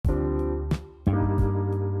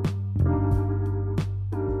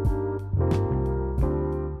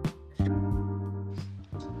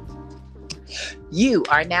You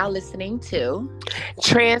are now listening to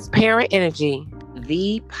Transparent Energy,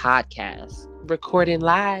 the podcast recording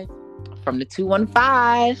live. from the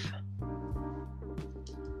 215.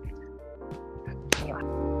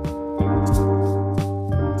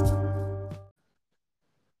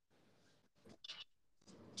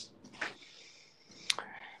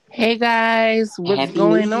 Hey guys, what's Happy New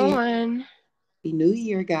going Year. on? Happy New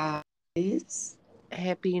Year, guys.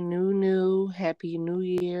 Happy Happy New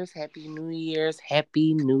Year's, Happy New Year's,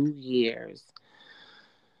 Happy New Year's.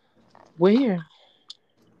 We're here.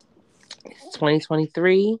 It's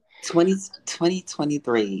 2023.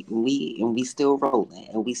 2023. We still rolling.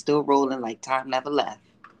 And we still rolling like time never left.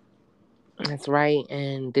 That's right.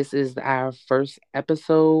 And this is our first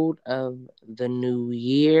episode of the new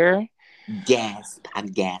year. Gasp. I'm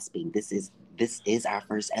gasping. This is our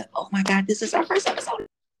first oh my god, this is our first episode.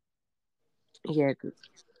 Yeah.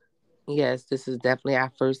 Yes, this is definitely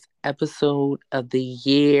our first episode of the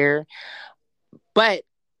year. But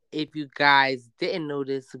if you guys didn't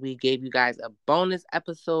notice, we gave you guys a bonus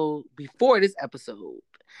episode before this episode.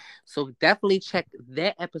 So definitely check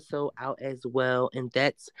that episode out as well. And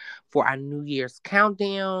that's for our New Year's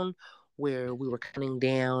countdown, where we were counting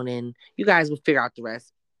down and you guys will figure out the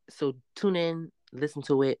rest. So tune in, listen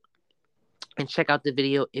to it, and check out the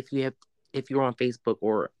video if you're on Facebook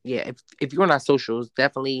or if you're on our socials,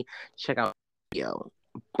 definitely check out the video.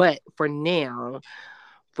 But for now,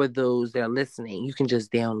 for those that are listening, you can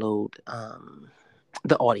just download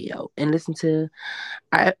the audio and listen to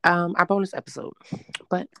our bonus episode.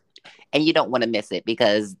 But And you don't want to miss it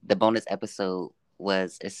because the bonus episode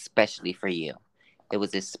was especially for you. It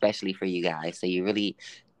was especially for you guys. So you really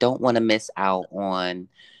don't want to miss out on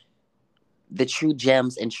the true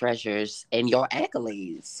gems and treasures and your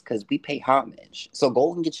accolades because we pay homage. So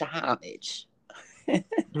go and get your homage.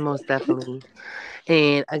 most definitely.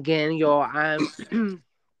 And again, y'all, I'm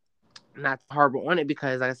not to harbor on it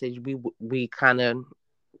because, like I said, we kind of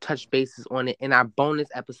touched bases on it in our bonus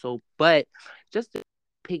episode. But just to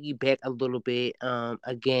piggyback a little bit,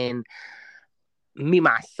 again, me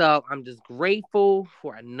myself, I'm just grateful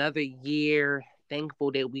for another year.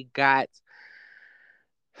 Thankful that we got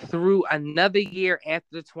through another year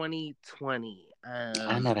after 2020.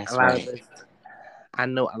 I know that's A lot of right. us, I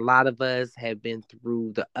know a lot of us have been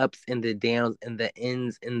through the ups and the downs and the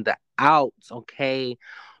ins and the outs. Okay,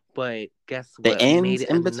 but guess The what? We made ends it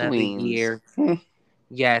in another betweens. year.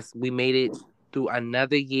 Yes, we made it through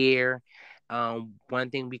another year. One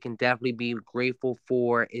thing we can definitely be grateful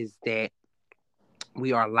for is that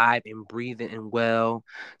we are alive and breathing and well.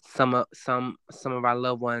 Some of our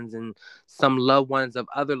loved ones and some loved ones of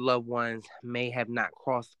other loved ones may have not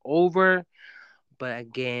crossed over, but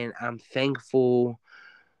again, I'm thankful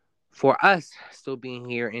for us still being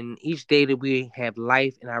here. And each day that we have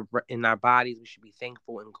life in our bodies, we should be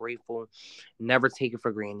thankful and grateful. Never take it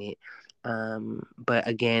for granted. But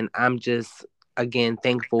again, I'm just again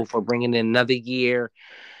thankful for bringing in another year.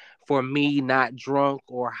 For me, not drunk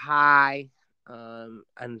or high,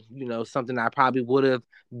 and something I probably would have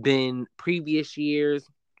been previous years.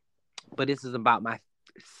 But this is about my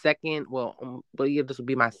second. Well, yeah, this would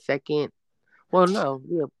be my second. Well, no,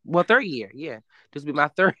 yeah, well, third year. Yeah, this would be my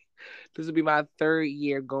third. This would be my third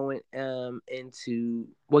year going into.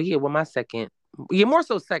 Well, yeah, well, my second. Yeah, more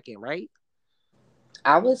so second, right?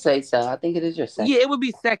 I would say so. I think it is your second. Yeah, it would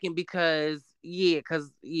be second because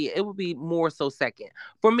it would be more so second.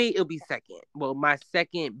 For me, it'll be second. Well, my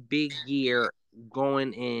second big year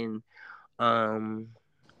going in um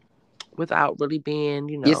without really being,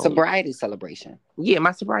 Your sobriety celebration. yeah,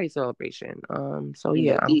 my sobriety celebration. So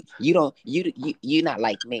You know, yeah, I'm you don't you not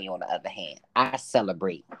like me on the other hand. I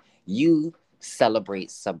celebrate. You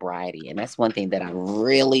celebrate sobriety. And that's one thing that I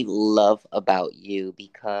really love about you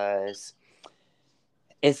because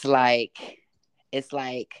it's like it's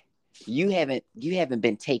like you haven't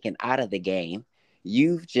been taken out of the game.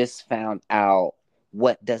 You've just found out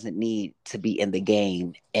what doesn't need to be in the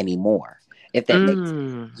game anymore. If that makes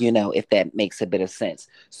mm, if that makes a bit of sense.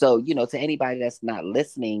 So, to anybody that's not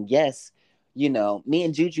listening, yes, me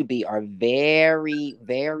and Jujubee are very,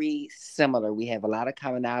 very similar. We have a lot of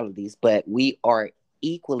commonalities, but we are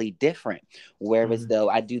equally different. Whereas mm, though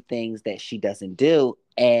I do things that she doesn't do,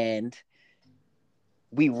 and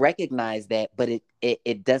we recognize that, but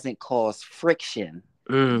it doesn't cause friction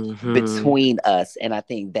mm-hmm. between us. And I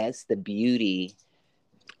think that's the beauty.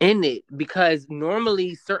 In it, because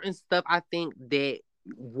normally certain stuff I think that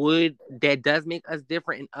does make us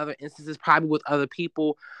different in other instances, probably with other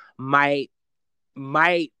people, might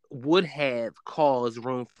would have caused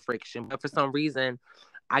room for friction, but for some reason,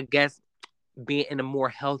 I guess being in a more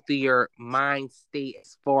healthier mind state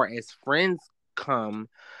as far as friends outcome,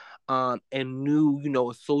 and new,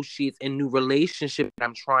 associates and new relationships that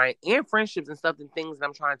I'm trying, and friendships and stuff and things that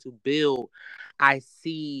I'm trying to build, I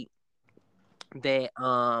see that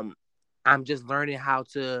I'm just learning how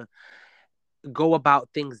to go about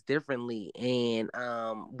things differently. And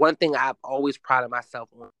one thing I've always prided myself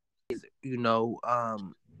on is,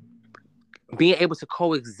 being able to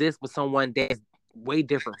coexist with someone that's way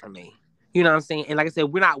different from me. You know what I'm saying? And like I said,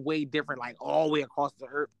 we're not way different, like all the way across the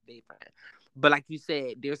earth different. But like you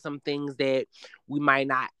said, there's some things that we might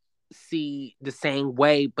not see the same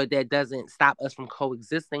way, but that doesn't stop us from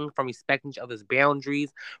coexisting, from respecting each other's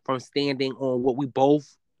boundaries, from standing on what we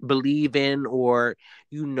both believe in, or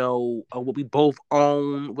what we both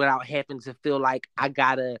own, without having to feel like I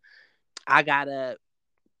gotta I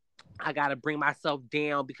gotta bring myself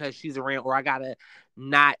down because she's around, or I gotta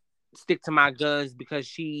not stick to my guns because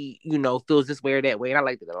she, feels this way or that way. And I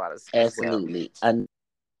like that a lot as well. Absolutely.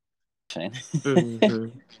 Hmm.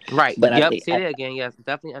 Right. But I Yep. think Say that again. Yes.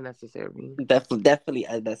 Definitely unnecessary. definitely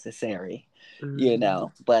unnecessary, Hmm.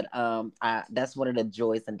 but that's one of the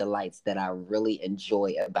joys and delights that I really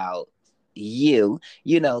enjoy about you,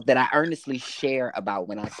 that I earnestly share about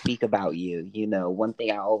when I speak about you. One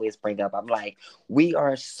thing I always bring up, I'm like, we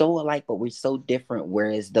are so alike but we're so different,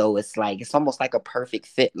 whereas though it's like it's almost like a perfect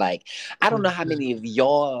fit. Like, I don't know how Hmm. many of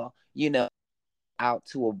y'all, out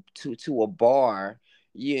to a bar,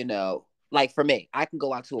 like for me, I can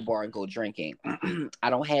go out to a bar and go drinking. I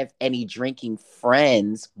don't have any drinking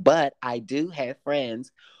friends, but I do have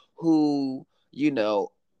friends who,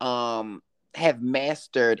 have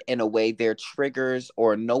mastered in a way their triggers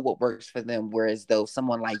or know what works for them. Whereas though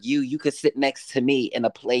someone like you could sit next to me in a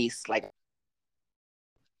place like,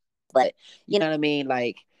 but you know what I mean?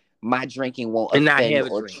 Like, my drinking won't And not offend have a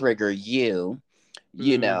or drink. trigger you,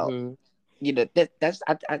 you know Hmm. that's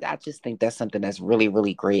I just think that's something that's really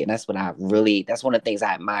really great, and that's one of the things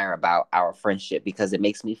I admire about our friendship, because it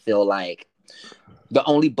makes me feel like the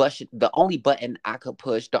only button I could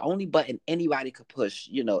push, the only button anybody could push,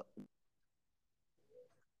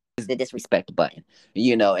 is the disrespect button,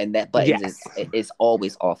 and that button Yes. is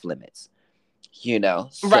always off limits, Right.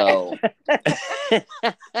 so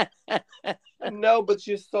No, but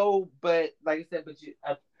you're so. But like I said,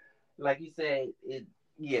 like you said, it.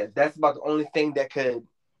 Yeah, that's about the only thing that could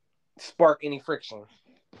spark any friction.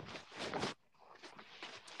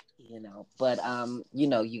 but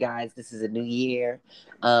you guys, this is a new year.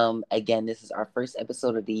 Again, this is our first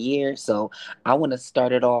episode of the year, so I want to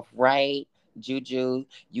start it off right. Juju,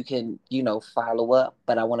 you can follow up,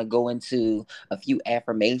 but I want to go into a few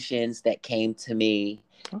affirmations that came to me,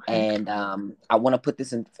 Okay. and I want to put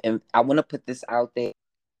this in I want to put this out there,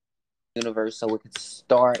 universe, so it could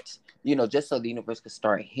start, just so the universe could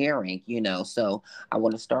start hearing, so I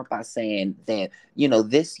want to start by saying that,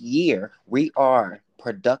 this year we are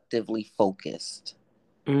productively focused.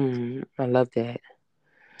 I love that.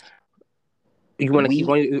 You want to keep We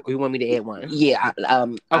going? Or you want me to add one? Yeah,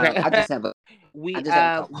 Okay. I just have a I we just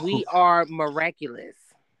have a we couple. are miraculous.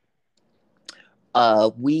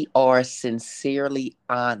 We are sincerely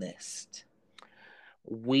honest.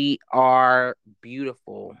 We are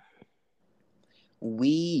beautiful.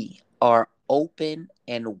 We are open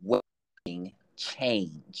and welcoming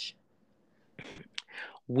change.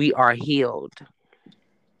 We are healed.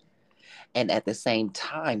 And at the same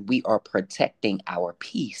time, we are protecting our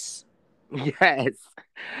peace. Yes.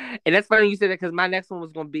 And that's funny you said that, because my next one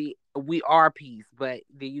was going to be we are peace. But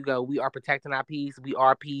there you go. We are protecting our peace. We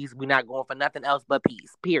are peace. We're not going for nothing else but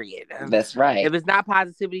peace, period. That's right. If it's not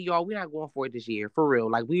positivity, y'all, we're not going for it this year. For real.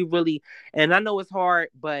 Like, we really, and I know it's hard,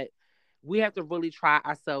 but we have to really try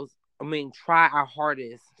ourselves. I mean, try our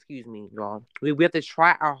hardest. Excuse me, y'all. We have to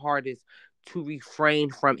try our hardest to refrain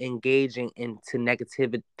from engaging into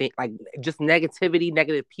negativity, like just negativity,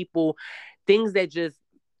 negative people, things that just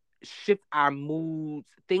shift our moods,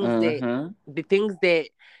 Mm-hmm. the things that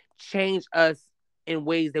change us in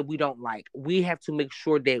ways that we don't like. We have to make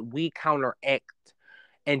sure that we counteract,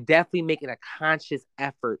 and definitely making a conscious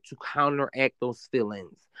effort to counteract those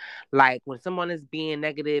feelings. Like, when someone is being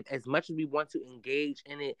negative, as much as we want to engage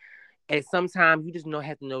in it, and sometimes you just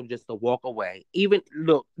have to know just to walk away. Even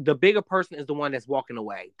look, the bigger person is the one that's walking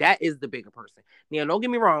away. That is the bigger person. Now, don't get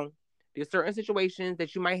me wrong. There's certain situations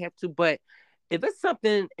that you might have to, but if it's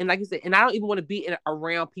something, and like you said, and I don't even want to be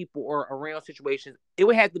around people or around situations, it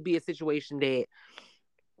would have to be a situation that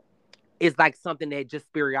is like something that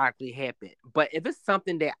just periodically happen. But if it's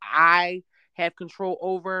something that I have control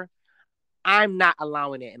over, I'm not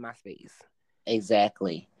allowing it in my space.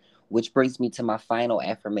 Exactly. Which brings me to my final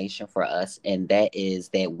affirmation for us, and that is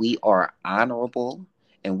that we are honorable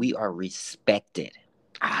and we are respected.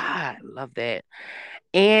 Ah, I love that.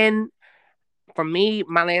 And for me,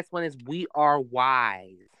 my last one is we are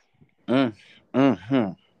wise. Mm,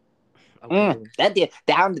 mm-hmm. Okay. That did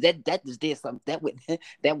down that just did something that went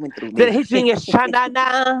that went through Did it me. hit you in your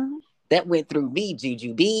shanana? That went through me,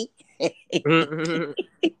 Juju B.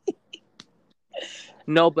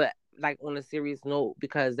 No, but like on a serious note,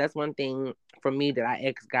 because that's one thing for me that I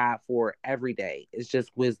ask God for every day. It's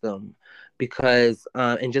just wisdom, because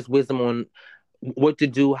and just wisdom on what to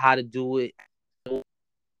do, how to do it,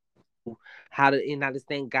 how to. And I just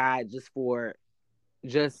thank God just for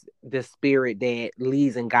just the spirit that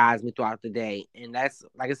leads and guides me throughout the day. And that's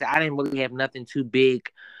like I said, I didn't really have nothing too big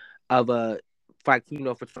of a like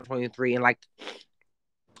for 2023, and like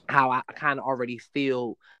how I kind of already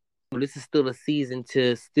feel this is still a season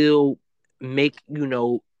to still make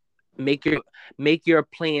make your make your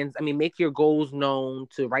plans. I mean, make your goals known,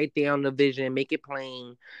 to write down the vision, make it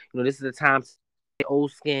plain. This is the time to get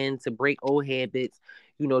old skin, to break old habits.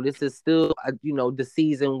 This is still the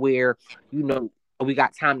season where you know we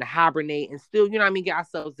got time to hibernate and still what I mean, get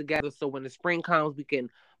ourselves together, so when the spring comes we can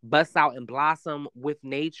bust out and blossom with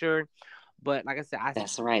nature. But like I said,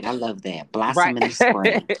 That's right. I love that. right. Blossom in the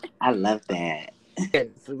spring. I love that. Yes,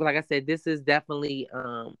 like I said, this is definitely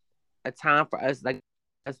a time for us, like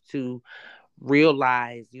us to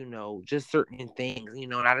realize, just certain things,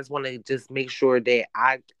 and I just want to just make sure that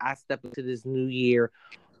I step into this new year,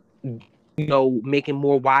 making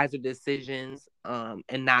more wiser decisions,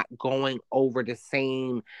 and not going over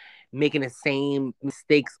making the same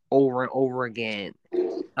mistakes over and over again.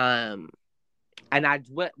 Um, and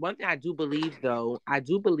one thing I do believe though, I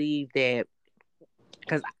do believe that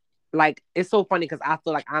because like it's so funny because I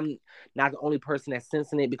feel like I'm not the only person that's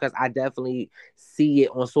sensing it, because I definitely see it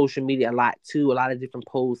on social media a lot too. A lot of different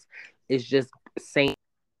posts. It's just saying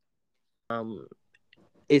um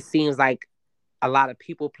it seems like a lot of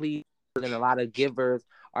people please and a lot of givers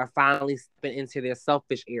are finally stepping into their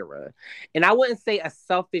selfish era. And I wouldn't say a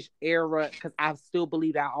selfish era, because I still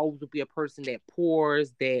believe that I always will be a person that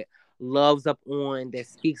pours, that loves up on, that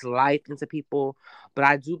speaks life into people. But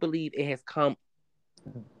I do believe it has come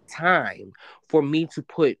time for me to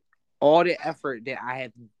put all the effort that I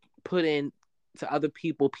have put in to other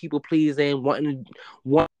people pleasing,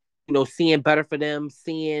 seeing better for them,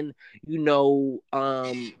 you know,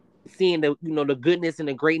 um, seeing the goodness and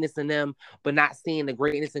the greatness in them, but not seeing the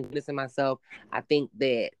greatness and goodness in myself. I think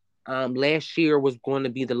that last year was going to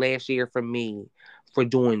be the last year for me for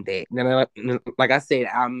doing that. And like I said,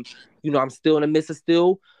 I'm still in the midst of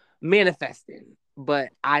still manifesting. But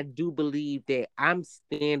I do believe that I'm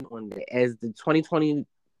standing on that. As the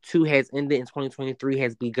 2022 has ended and 2023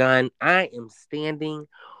 has begun, I am standing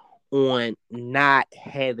on not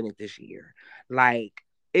having it this year. Like,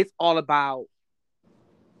 it's all about,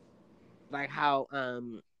 like how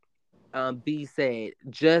B said,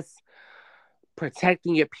 just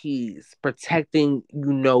protecting your peace, protecting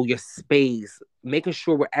your space, making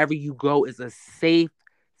sure wherever you go is a safe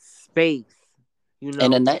space. You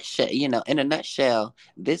In a know. nutshell, in a nutshell,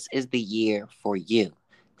 this is the year for you.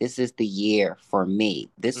 This is the year for me.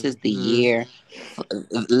 This is the Hmm. year,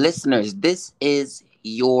 listeners. This is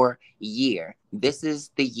your year. This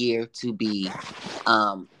is the year to be,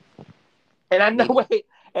 um, And I know, maybe wait,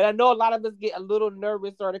 and I know a lot of us get a little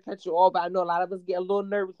nervous. Sorry to cut you off, but I know a lot of us get a little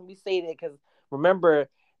nervous when we say that, because remember,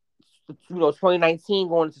 2019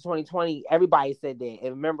 going into 2020, everybody said that,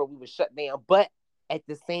 and remember we were shut down. But at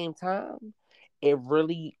the same time, it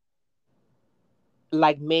really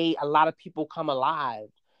like made a lot of people come alive,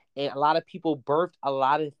 and a lot of people birthed a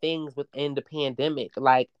lot of things within the pandemic.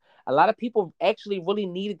 Like, a lot of people actually really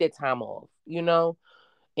needed that time off,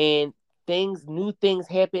 and new things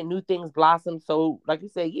happen, new things blossom. So, like you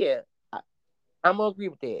said, yeah, I'm gonna agree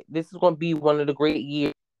with that. This is gonna be one of the great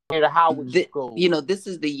years, no matter how it goes. this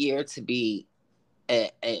is the year to be,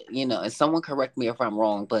 and someone correct me if I'm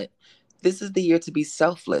wrong, but this is the year to be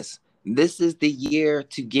selfless. This is the year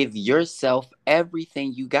to give yourself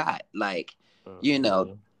everything you got. Like, you know,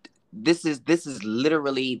 Mhm. this is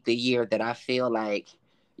literally the year that I feel like,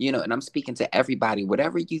 and I'm speaking to everybody,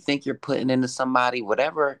 whatever you think you're putting into somebody,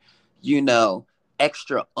 whatever, you know,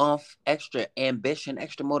 extra extra ambition,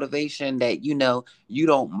 extra motivation that you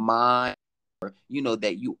don't mind,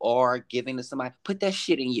 that you are giving to somebody, put that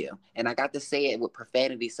shit in you. And I got to say it with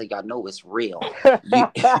profanity so y'all know it's real. You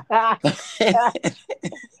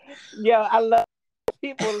Yeah, I love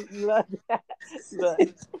people love that. Look,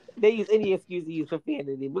 they use any excuse to use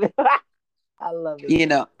profanity. I love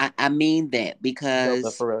it. I mean that No, but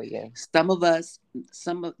because for real, yeah. some of us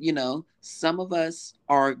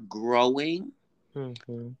are growing, Hmm.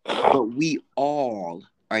 but we all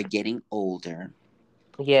are getting older.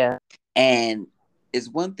 Yeah. And it's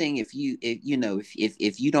one thing if you know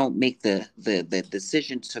if you don't make the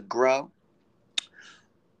decision to grow,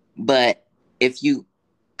 but if you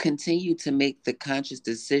continue to make the conscious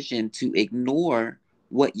decision to ignore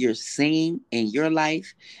what you're seeing in your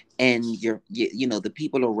life and you know the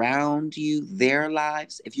people around you, their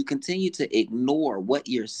lives, if you continue to ignore what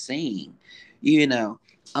you're seeing, you know,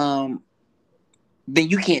 um then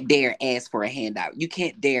you can't dare ask for a handout. You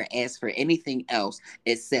can't dare ask for anything else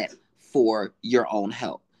except for your own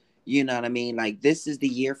help. You know what I mean? Like, this is the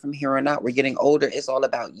year from here on out. We're getting older. It's all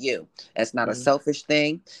about you. That's not a Mm-hmm. selfish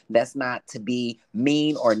thing. That's not to be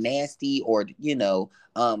mean or nasty or,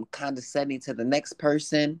 condescending to the next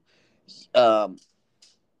person. Um,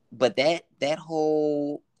 but that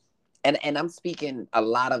whole and I'm speaking a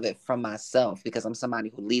lot of it from myself because I'm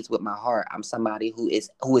somebody who leads with my heart. I'm somebody who is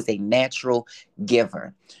a natural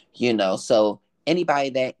giver, So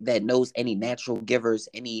anybody that knows any natural givers,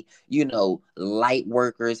 any light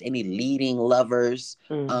workers, any leading lovers,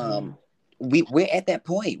 Mm-hmm. we're at that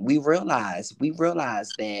point. We realize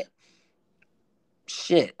that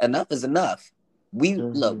shit, enough is enough. We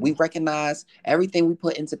Mm-hmm. recognize everything we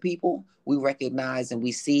put into people. We recognize and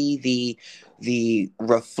we see the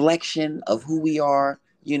reflection of who we are,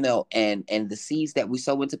 and the seeds that we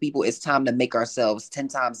sow into people. It's time to make ourselves 10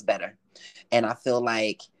 times better. And I feel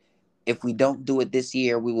like if we don't do it this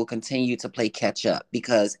year, we will continue to play catch up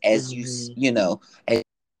because as Mm-hmm. as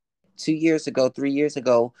 2 years ago, 3 years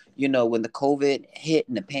ago, when the COVID hit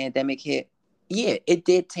and the pandemic hit, yeah, it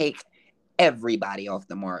did take everybody off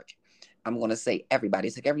the mark. I'm going to say everybody.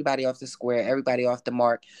 It took everybody off the square, everybody off the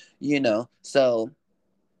mark. So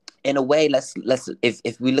in a way, let's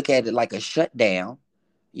if we look at it like a shutdown,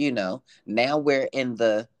 now we're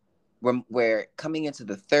coming into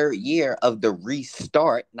the third year of the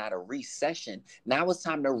restart, not a recession. Now it's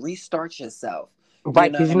time to restart yourself. You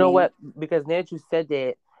Right, know because what I you know mean? what? Because now that you said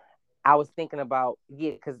that, I was thinking about,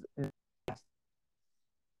 yeah, because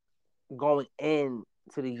going into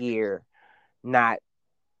the year, not,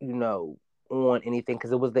 you know, on anything,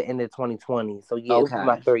 because it was the end of 2020. So yeah, it was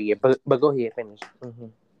my Okay. third year. But go ahead, finish. Mm-hmm.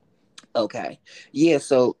 Okay. Yeah,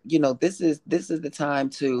 so this is the time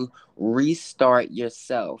to restart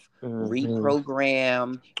yourself, Mm-hmm.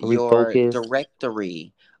 reprogram your Refocus.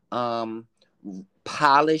 directory,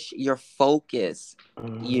 polish your focus,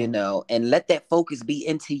 Mm-hmm. and let that focus be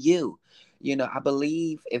into you. I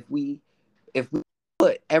believe if we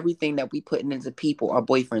put everything that we put into people, our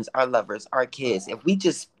boyfriends, our lovers, our kids, if we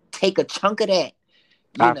just take a chunk of that,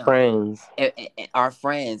 you Our know friends, our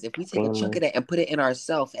friends, if we take a chunk of family. that and put it in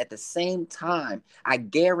ourselves at the same time, I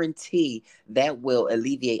guarantee that will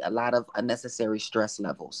alleviate a lot of unnecessary stress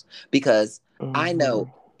levels. Because I Mm-hmm. know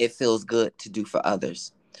it feels good to do for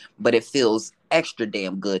others, but it feels extra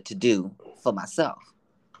damn good to do for myself.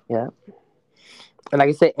 Yeah. And like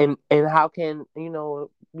I said, and how can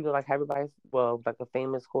like everybody's, well, like a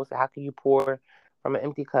famous quote said, how can you pour from an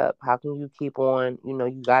empty cup? How can you keep on?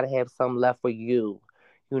 You got to have some left for you.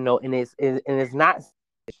 And it's not.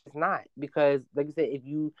 It's not, because, like I said, if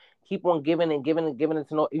you keep on giving and giving and giving it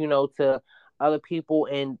to to other people,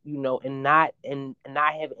 and and not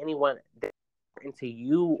have anyone that into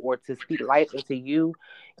you or to speak life into you,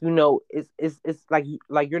 it's like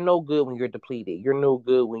like you're no good when you're depleted. You're no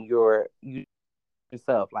good when you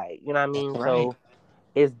yourself, like, you know what I That's mean. right. So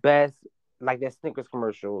it's best, like that Snickers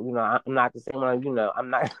commercial. I'm not the same when I'm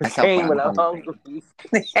not the That's how same I'm when I'm hungry. hungry.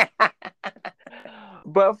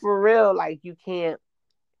 But for real, like, you can't.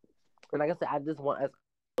 And like I said, I just want us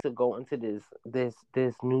to go into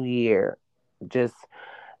this new year just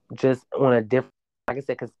just on a different, like I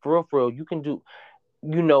said, because for real, you can do,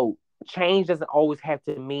 you know change doesn't always have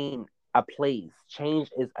to mean a place. Change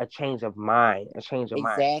is a change of mind, a change of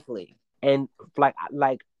mind. Exactly. And like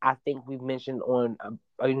I think we've mentioned on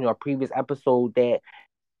a previous episode that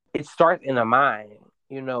it starts in the mind.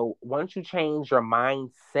 Once you change your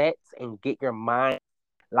mindsets and get your mind,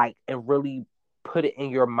 like, and really put it in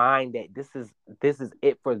your mind that this is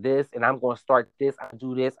it for this, and I'm going to start this, I'm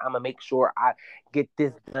do this, I'm gonna make sure I get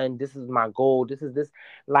this done, this is my goal, this is this,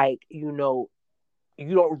 like, you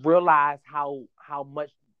don't realize how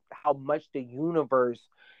much the universe,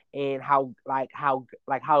 and how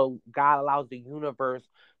God allows the universe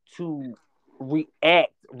to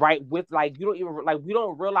react right with, like, you don't even, like, we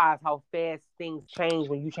don't realize how fast things change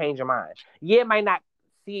when you change your mind. Yeah, it might not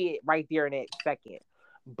see it right there in that second,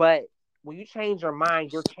 but when you change your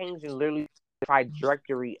mind, you're changing literally the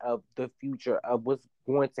trajectory of the future of what's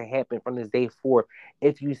going to happen from this day forth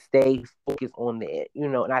if you stay focused on that, you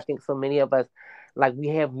know. And I think so many of us, like, we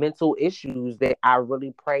have mental issues that I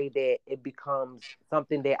really pray that it becomes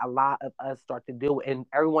something that a lot of us start to deal with. And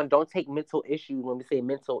everyone, don't take mental issues, when we say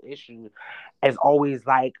mental issues, as always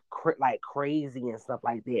like like crazy and stuff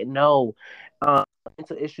like that. No, um,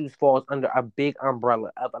 mental issues falls under a big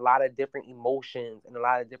umbrella of a lot of different emotions and a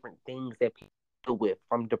lot of different things that people deal with,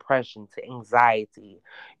 from depression to anxiety,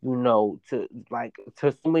 you know, to like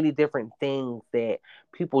to so many different things that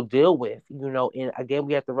people deal with, you know. And again,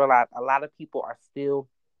 we have to realize a lot of people are still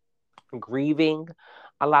grieving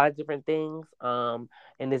a lot of different things. And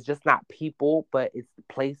it's just not people, but it's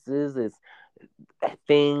places, it's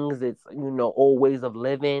things, it's, you know, old ways of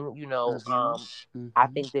living, you know. Mm-hmm. I Mm-hmm.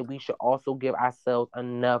 think that we should also give ourselves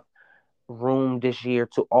enough room this year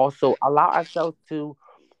to also allow ourselves to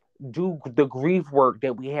do the grief work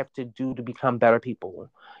that we have to do to become better people.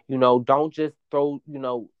 You know, don't just throw, you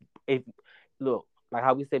know, if look, like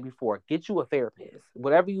how we said before, get you a therapist.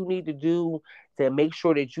 Whatever you need to do to make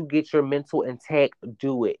sure that you get your mental intact,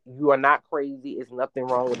 do it. You are not crazy. It's nothing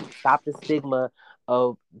wrong with it. Stop the stigma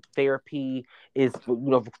of therapy is for, you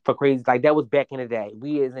know, for crazy. Like that was back in the day.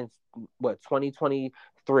 We is in what,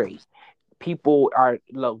 2023. People are,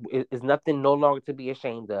 look, it's nothing no longer to be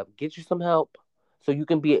ashamed of. Get you some help so you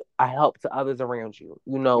can be a help to others around you.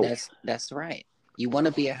 You know. That's right. You want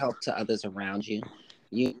to be a help to others around you.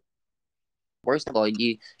 You Worst of all,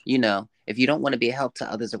 you know, if you don't want to be a help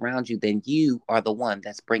to others around you, then you are the one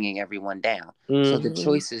that's bringing everyone down. So the Hmm.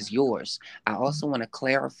 choice is yours. I also want to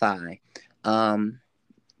clarify um,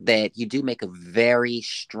 that you do make a very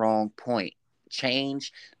strong point.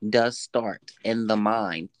 Change does start in the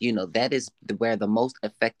mind. You know, that is where the most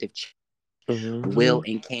effective will Hmm.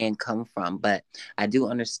 and can come from. But I do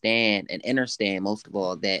understand and understand, most of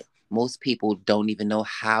all, that most people don't even know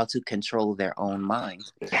how to control their own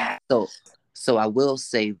minds. So, so I will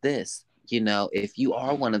say this, you know, if you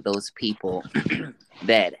are one of those people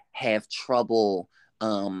that have trouble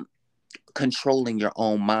controlling your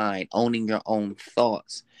own mind, owning your own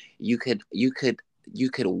thoughts, you could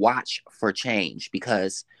watch for change,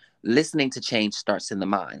 because listening to change starts in the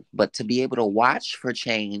mind. But to be able to watch for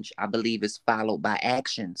change, I believe, is followed by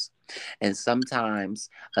actions. And sometimes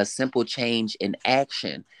a simple change in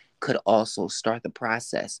action could also start the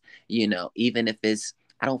process. You know, even if it's,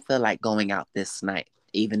 I don't feel like going out this night,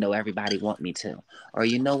 even though everybody want me to. Or,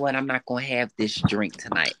 you know what, I'm not going to have this drink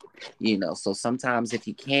tonight. You know, so sometimes if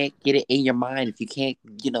you can't get it in your mind, if you can't,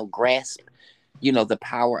 you know, grasp, you know, the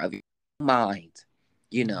power of your mind,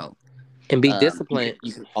 you know, And be you disciplined.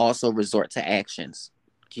 can also resort to actions,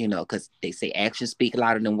 you know, because they say actions speak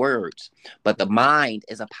louder than words. But the mind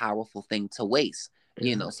is a powerful thing to waste,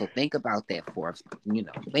 you know. So think about that for, you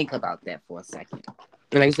know, think about that for a second,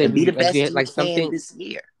 And like I and said, be the like you best had, you like can something, this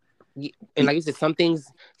year. and like you said, some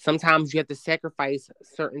things sometimes you have to sacrifice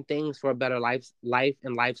certain things for a better life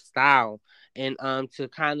and lifestyle, and to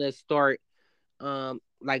kind of start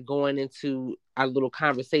like going into our little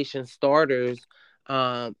conversation starters.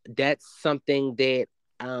 That's something that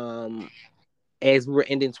as we were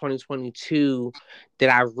ending 2022, that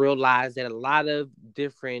I realized that a lot of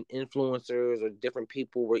different influencers or different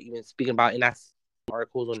people were even speaking about, and I see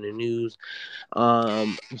articles on the news,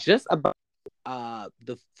 just about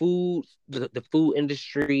the food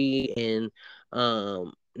industry, and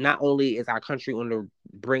not only is our country on the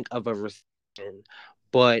brink of a recession,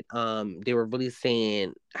 but they were really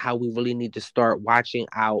saying how we really need to start watching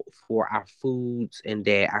out for our foods, and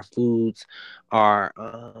that our foods are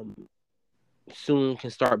soon can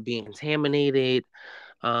start being contaminated.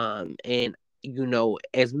 And you know,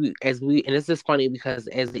 as we and this is funny because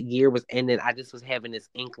as the year was ending, I just was having this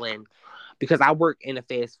inkling, because I work in a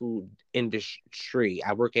fast food industry.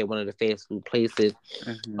 I work at one of the fast food places.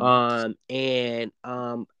 Hmm. And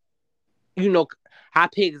you know, how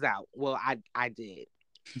pigs out. Well, I did.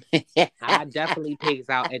 I definitely pigs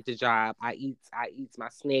out at the job. I eat my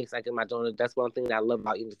snacks. I get my donuts. That's one thing that I love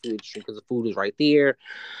about eating the food industry, because the food is right there.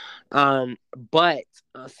 But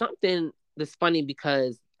something that's funny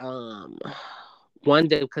because one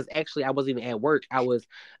day, because actually I wasn't even at work. I was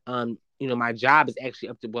you know, my job is actually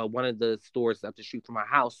up to, well, one of the stores up the street from my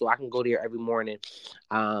house, so I can go there every morning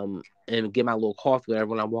and get my little coffee whatever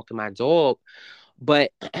when I'm walking my dog.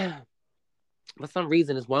 But for some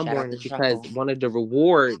reason, it's one Shout out the morning, because truckle. one of the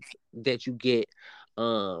rewards that you get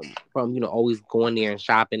from, you know, always going there and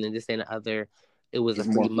shopping and this and the other, it was a Is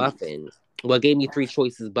free more food. muffin. Well, it gave me three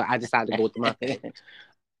choices, but I decided to go with the muffin.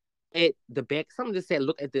 At the back, someone just said,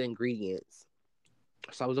 look at the ingredients.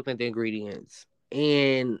 So I was looking at the ingredients,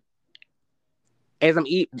 and as I'm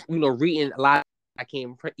you know, reading a lot I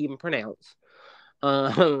can't even pronounce.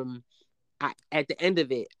 Um, at the end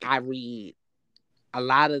of it, I read a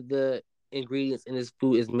lot of the ingredients in this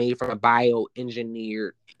food is made from a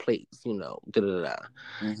bioengineered place, da da da.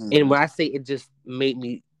 Mm-hmm. And when I say it just made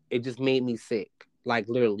me sick. Like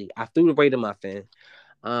literally, I threw away the muffin.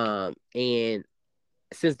 And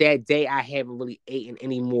since that day, I haven't really eaten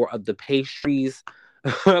any more of the pastries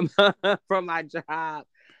from my job.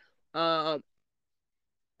 Um,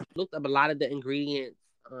 looked up a lot of the ingredients.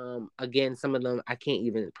 Again, some of them I can't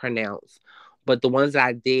even pronounce, but the ones that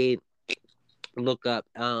I did look up,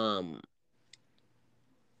 It's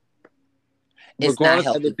not regardless of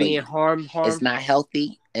healthy it for being you. It's not harmful,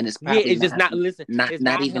 healthy, and it's yeah, probably it's just not not. Listen, not it's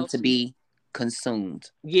not not even to healthy. be consumed.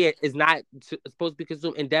 Yeah, it's not it's supposed to be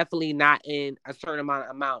consumed, and definitely not in a certain amount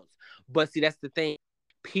of amounts. But see, that's the thing.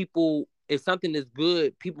 People, if something is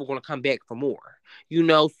good, people are gonna come back for more.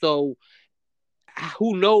 So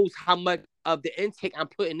who knows how much of the intake I'm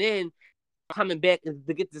putting in coming back is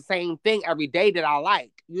to get the same thing every day that I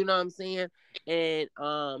like. You know what I'm saying?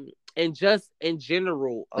 And just in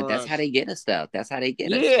general, But that's how they get us, though. That's how they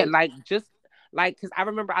get us. yeah, like just like because I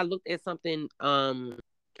remember I looked at something.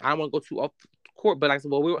 I don't want to go too off court, but like I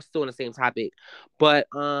said, well, we were still on the same topic, but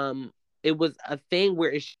it was a thing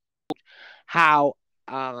where it showed how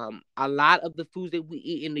a lot of the foods that we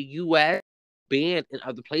eat in the U.S. banned in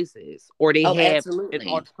other places, or they Oh, have an absolutely,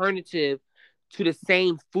 alternative to the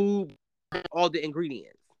same food, all the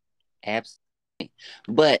ingredients. absolutely.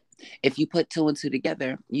 But if you put two and two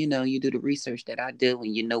together, you do the research that I do,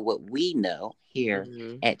 and you know what we know here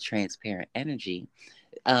Hmm. at Transparent Energy.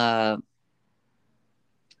 Uh,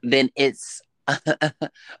 then it's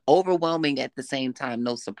overwhelming at the same time.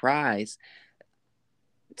 No surprise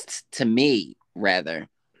to me, rather,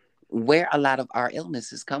 where a lot of our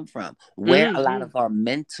illnesses come from, where a lot Hmm. of our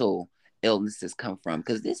mental illnesses come from.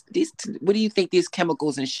 Because what do you think these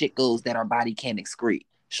chemicals and shit goes that our body can't excrete?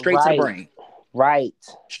 Straight to the Right, brain, right,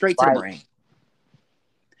 straight to the right. brain.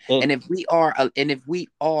 And And if we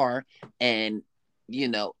are, and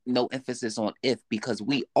no emphasis on if, because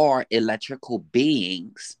we are electrical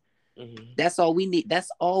beings. hmm That's all we need. That's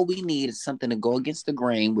all we need is something to go against the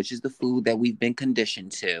grain, which is the food that we've been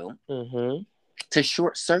conditioned hmm to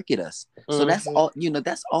short circuit us. So that's hmm all,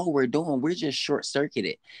 that's all we're doing. We're just short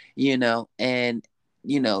circuited, and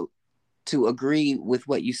you know, to agree with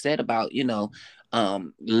what you said about,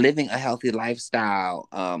 living a healthy lifestyle,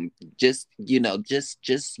 just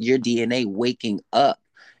your DNA waking up,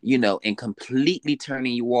 and completely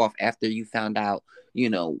turning you off after you found out,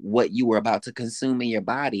 what you were about to consume in your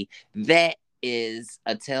body. That is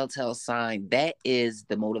a telltale sign. That is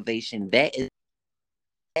the motivation. That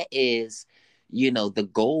is the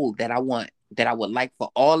goal that I want, that I would like for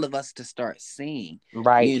all of us to start seeing,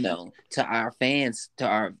 Right. to our fans, to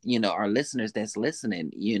our, our listeners that's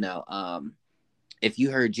listening. If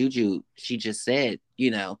you heard Juju, she just said,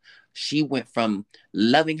 she went from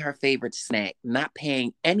loving her favorite snack, not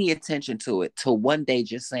paying any attention to it, to one day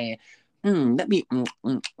just saying, let me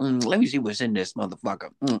see what's in this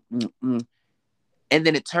motherfucker. And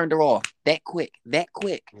then it turned her off that quick, that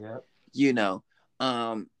quick, Yeah. you know.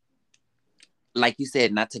 Um, like you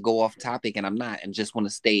said, not to go off topic, and I'm not, and just want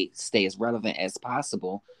to stay as relevant as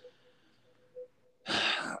possible.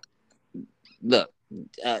 Look,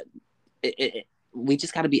 uh, we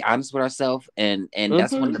just got to be honest with ourselves, and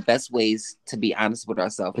that's one of Hmm. the best ways to be honest with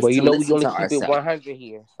ourselves is Well, to we listen only to keep it ourselves. 100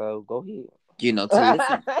 here, so go To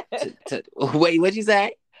listen ahead. to wait, what you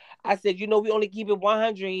say? I said, we only keep it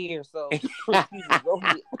 100 here, so excuse me, go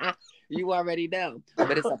ahead. You already know,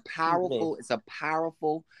 but Excuse me. it's a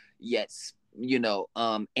powerful, yet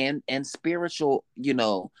and spiritual,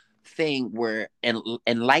 thing where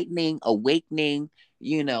enlightening, awakening.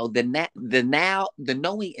 The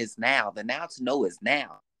knowing is now. The now to know is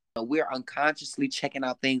now. We're unconsciously checking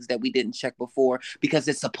out things that we didn't check before because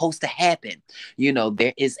it's supposed to happen.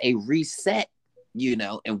 There is a reset,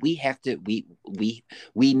 and we have to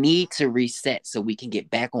we need to reset so we can get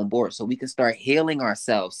back on board, so we can start healing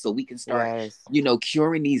ourselves, so we can start, Yes.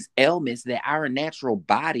 curing these ailments that our natural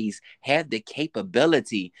bodies have the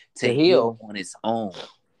capability To to heal heal. on its own.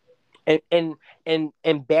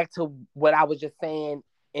 And back to what I was just saying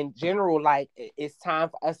in general, like it's time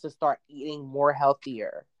for us to start eating more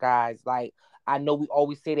healthier, guys. Like I know we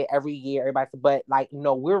always say that every year, everybody, but like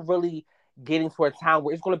no, we're really getting to a time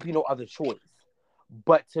where it's going to be no other choice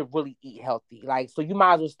but to really eat healthy. Like so, you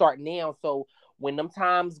might as well start now. So when them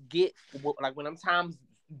times when them times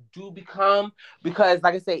do become, because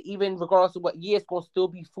like I said, even regardless of what, yeah, it's gonna still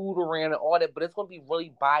be food around and all that, but it's gonna be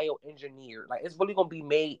really bioengineered. Like it's really gonna be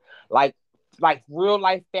made like real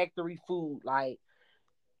life factory food. Like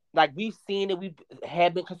like we've seen it, we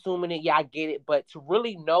have been consuming it. Yeah, I get it, but to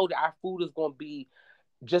really know that our food is going to be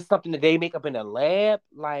just something that they make up in the lab,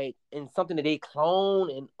 like, and something that they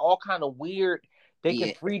clone and all kind of weird. They can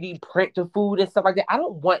Yeah, 3D print the food and stuff like that. I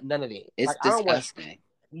don't want none of that. it's Like, I don't want. disgusting.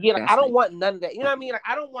 Yeah, like I don't Disgusting. want none of that. You know what I mean? Like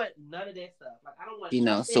I don't want none of that stuff. Like I don't want So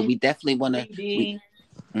nothing we definitely want to, we, 3D.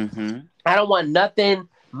 mm-hmm. I don't want nothing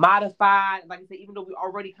modified. Like I said, even though we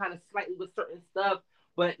already kind of slightly with certain stuff,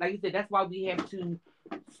 but like you said, that's why we have to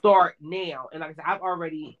start now. And like I said, I've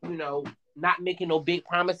already, not making no big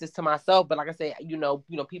promises to myself, but like I said,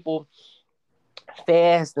 people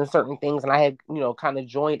fast and certain things, and I had, kind of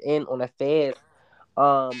joined in on a fast.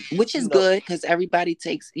 Which is You know, good because everybody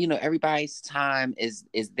takes, everybody's time is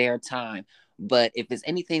their time. But if it's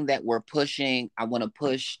anything that we're pushing, I want to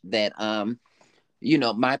push that,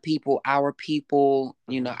 my people, our people,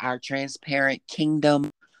 our transparent kingdom,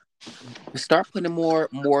 start putting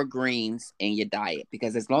more greens in your diet,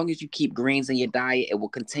 because as long as you keep greens in your diet, it will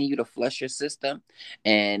continue to flush your system.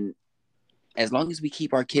 And as long as we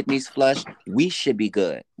keep our kidneys flush, we should be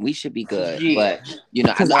good. We should be good. yeah. But I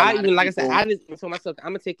Because know a I lot of even, like I said, people. I just told myself I'm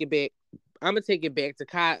gonna take it back. I'm gonna take it back to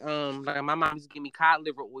cod. Like my mom used to give me cod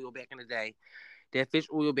liver oil back in the day. That fish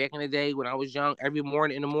oil back in the day when I was young. Every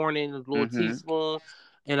morning in the morning, a little Hmm. teaspoon,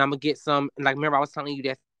 and I'm gonna get some. Like remember, I was telling you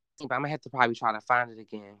that. But I'm gonna have to probably try to find it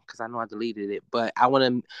again because I know I deleted it. But I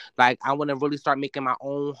want to really start making my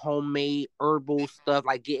own homemade herbal stuff,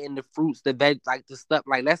 like getting the fruits, the veg, like the stuff.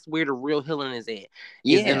 Like that's where the real healing is at. Is in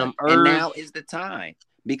Yeah, them and herbs. now is the time,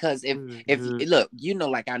 because if Hmm. look,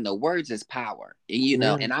 like I know words is power,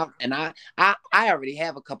 Yeah. and I already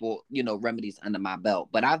have a couple remedies under my belt,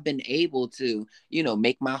 but I've been able to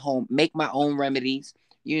make my own remedies,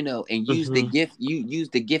 and Hmm. use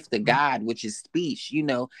the gift of God, which is speech,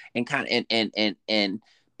 and kind of and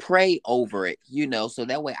pray over it, so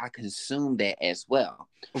that way I consume that as well.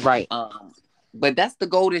 Right. um but that's the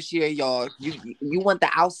goal this year, y'all. You want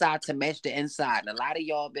the outside to match the inside. And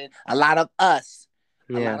a lot of us,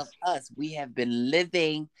 Yes. we have been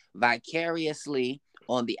living vicariously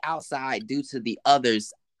on the outside due to the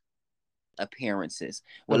others' appearances.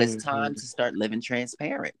 Well, it's time Hmm. to start living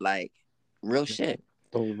transparent. Like, real shit.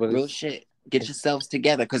 Oh, but Real shit. Get yourselves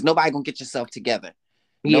together, because nobody gonna get yourself together.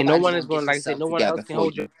 yeah, no Nobody's one gonna is going. get Like I said, yourself no one else together can for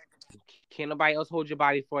hold you. your. Can't nobody else hold your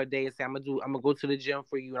body for a day and say I'm gonna go to the gym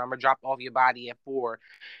for you and I'm gonna drop off your body at 4,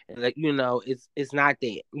 and like it's not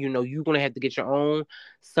that you're gonna have to get your own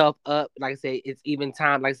self up. Like I said, it's even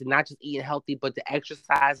time. Like I said, not just eating healthy, but the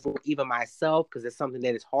exercise for even myself because it's something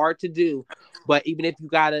that is hard to do. But even if you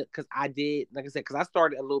gotta, because I did, like I said, because I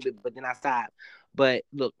started a little bit, but then I stopped. But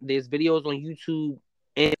look, there's videos on YouTube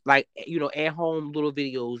and like at home little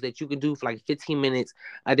videos that you can do for like 15 minutes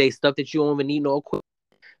a day, stuff that you don't even need no equipment,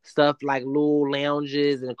 stuff like little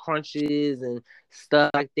lounges and crunches and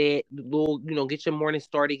stuff like that. Little, get your morning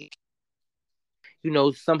started.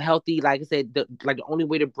 Some healthy. Like I said, the only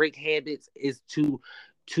way to break habits is to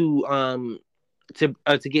to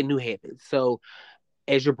get new habits. So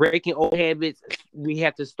as you're breaking old habits, we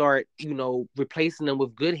have to start, replacing them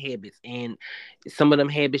with good habits. And some of them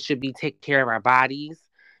habits should be taking care of our bodies,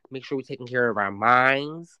 make sure we're taking care of our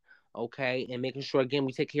minds, okay, and making sure again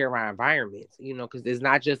we take care of our environments. Because it's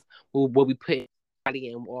not just what we put in our body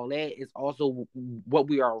and all that. It's also what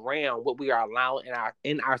we are around, what we are allowing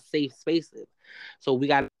in our safe spaces. So we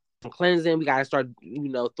got cleansing. We got to start,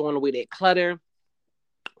 throwing away that clutter,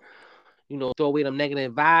 throw away them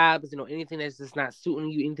negative vibes, anything that's just not suiting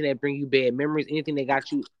you, anything that bring you bad memories, anything that got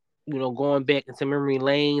you, going back into memory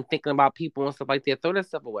lane, thinking about people and stuff like that. Throw that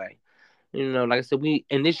stuff away. Like I said,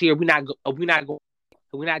 and this year we're not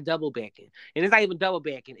double backing, and it's not even double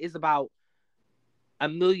backing. It's about a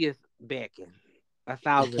millionth backing,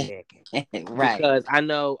 1,000 backing, Right. because I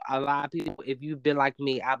know a lot of people. If you've been like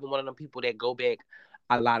me, I've been one of them people that go back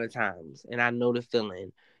a lot of times, and I know the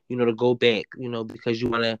feeling. To go back, because you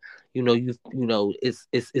wanna,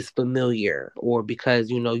 it's familiar, or because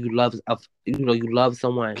you love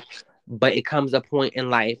someone, but it comes a point in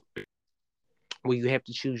life where you have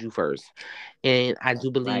to choose you first. And I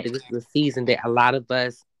do believe Right. that this is a season that a lot of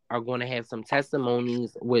us are going to have some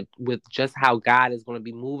testimonies with just how God is going to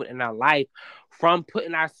be moving in our life from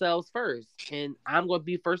putting ourselves first. And I'm going to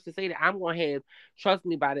be first to say that I'm going to have, trust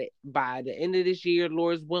me, by the end of this year,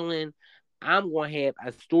 Lord's willing, I'm going to have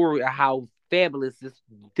a story of how fabulous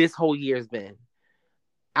this whole year has been.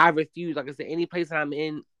 I refuse, like I said, any place that I'm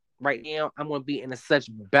in right now, I'm going to be in a such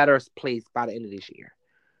better place by the end of this year,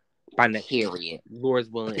 by next year, Period. Lord's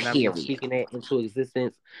willing. And I'm just Period. speaking that into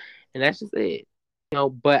existence. And that's just it.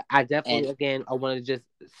 But I definitely, And again, I want to just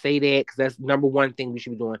say that because that's number one thing we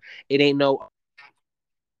should be doing. It ain't no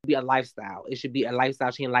be a lifestyle. It should be a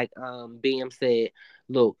lifestyle change. Like Bam said,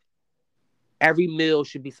 look, every meal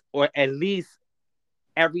should be, or at least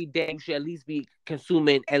every day, you should at least be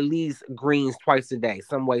consuming at least greens twice a day,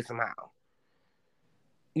 some way, somehow.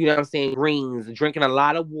 You know what I'm saying? Greens, drinking a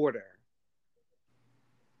lot of water.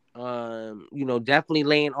 Definitely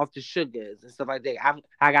laying off the sugars and stuff like that.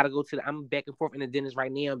 I gotta go to I'm back and forth in the dentist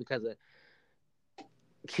right now because of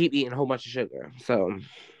keep eating a whole bunch of sugar. So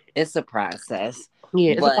It's a process,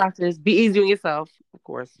 yeah, it's a but process. Be easy on yourself, of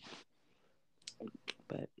course.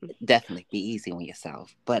 But definitely be easy on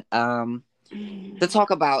yourself. But to talk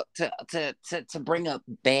about to bring up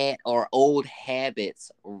bad or old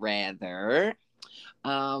habits rather,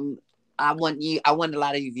 um I want a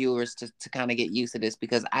lot of you viewers to kind of get used to this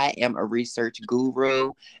because I am a research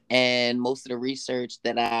guru, and most of the research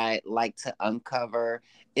that I like to uncover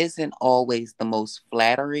isn't always the most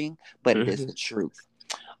flattering, but it is mm-hmm. the truth.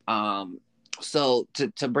 um so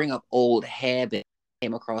to bring up old habits, I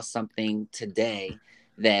came across something today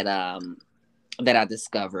that that I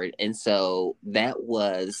discovered. And so that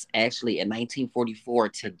was actually in 1944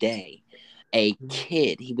 today. A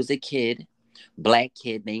kid, he was a kid, black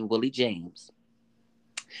kid named Willie James,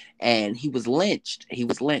 and he was lynched. He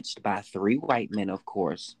was lynched by three white men, of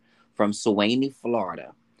course, from Sewanee,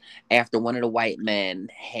 Florida, after one of the white men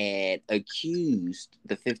had accused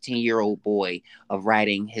the 15-year-old boy of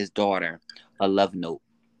writing his daughter a love note.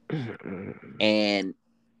 And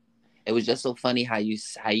it was just so funny how you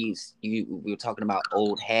we were talking about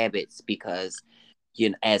old habits because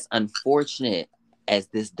as unfortunate as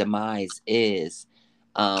this demise is,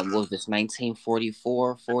 what was this,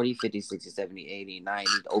 1944, 40, 50, 60, 70, 80, 90,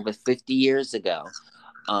 over 50 years ago.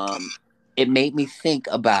 It made me think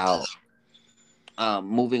about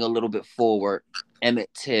moving a little bit forward, Emmett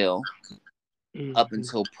Till up Mm-hmm.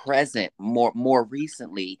 until present, more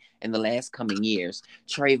recently in the last coming years,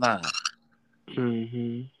 Trayvon.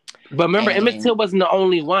 Mm-hmm. But remember, Emmett And Till wasn't the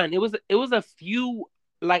only one. It was a few.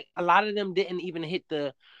 Like a lot of them didn't even hit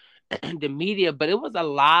the the media, but it was a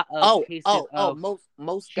lot of cases oh, of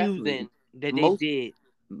most definitely, choosing that they most did.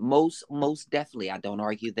 most definitely, I don't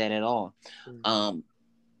argue that at all. Mm-hmm. um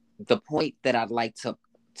the point that I'd like to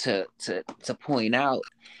point out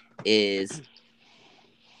is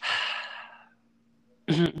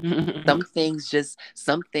some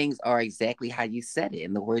things are exactly how you said it,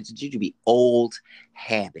 in the words of Juju, be old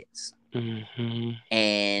habits. Mm-hmm.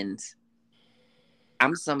 And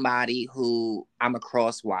I'm somebody who I'm a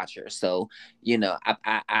cross watcher. So,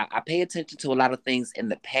 I pay attention to a lot of things in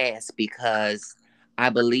the past because I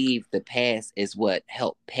believe the past is what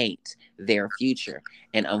helped paint their future.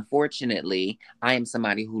 And unfortunately, I am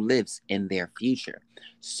somebody who lives in their future.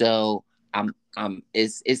 So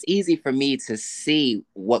it's easy for me to see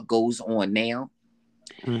what goes on now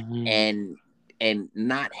Mm-hmm. and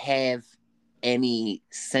not have any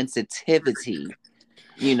sensitivity,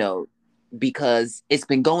 you know, because it's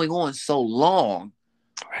been going on so long.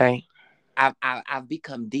 Right. I've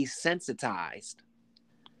become desensitized,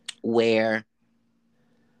 where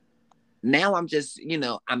now I'm just,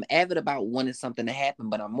 I'm avid about wanting something to happen,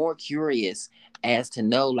 but I'm more curious as to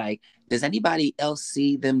know, like, does anybody else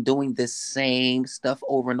see them doing this same stuff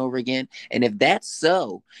over and over again? And if that's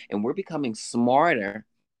so, and we're becoming smarter,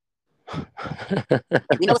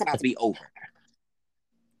 we know it's about to be over.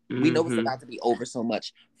 We know it's Mm-hmm. about to be over so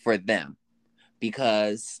much for them,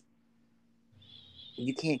 because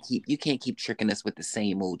you can't keep tricking us with the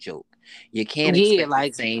same old joke. You can't Yeah, expect the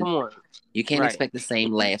like same come on. you can't Right. expect the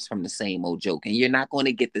same laughs from the same old joke, and you're not going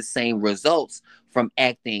to get the same results from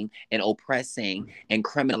acting and oppressing and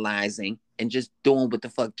criminalizing and just doing what the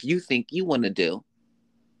fuck you think you want to do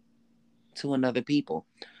to another people,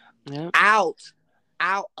 Yeah. out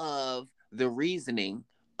of the reasoning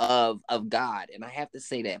of God. And I have to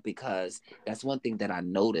say that because that's one thing that I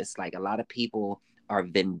noticed. Like, a lot of people are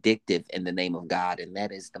vindictive in the name of God, and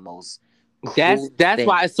that is the most That's cruel that's thing.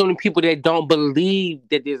 why it's so many people that don't believe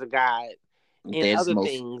that there's a God and That's other most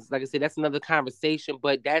things. Like I said, that's another conversation,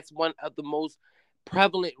 but that's one of the most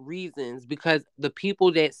prevalent reasons because the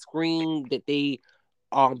people that scream that they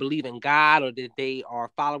believe in God or that they are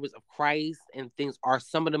followers of Christ and things are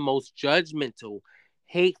some of the most judgmental,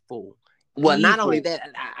 hateful, Well, not only evil. that,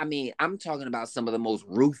 I mean, I'm talking about some of the most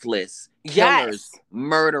ruthless killers, Yes,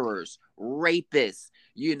 murderers, rapists.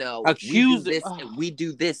 accuser. Oh. We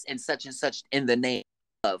do this and such in the name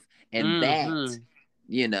of, and that, Mm-hmm.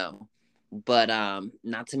 you know. But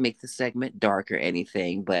not to make the segment dark or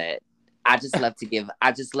anything, but I just love to give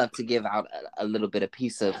out a little bit of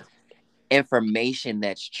piece of information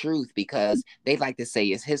that's truth, because they like to say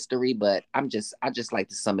it's history, but I just like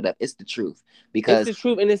to sum it up. It's the truth, It's because the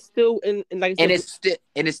truth, and it's still, and like I said,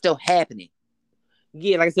 and it's still happening.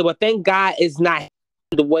 yeah, like I said, well, thank God it's not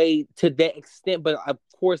the way to that extent, but of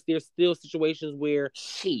course, there's still situations where,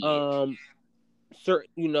 Shit. um,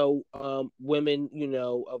 certain, women,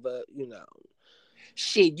 of a,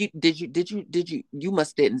 Shit, you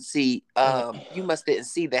must didn't see you must didn't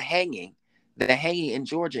see the hanging in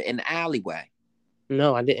Georgia in the alleyway.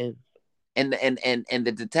 no, I didn't. And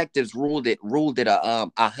the detectives ruled it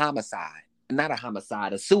a homicide. Not a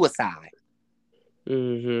homicide, a suicide.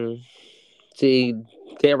 Mm-hmm. See,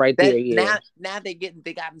 that right That there, yeah. now they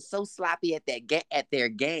gotten so sloppy at at their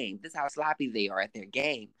game. This is how sloppy they are at their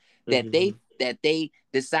game, that Mm-hmm. they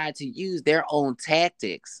decide to use their own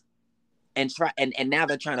tactics and try and now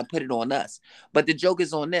they're trying to put it on us. But the joke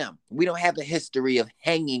is on them. We don't have a history of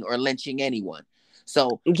hanging or lynching anyone.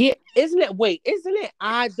 So Yeah, isn't it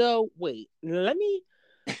odd though? Wait, let me.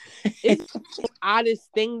 Is oddest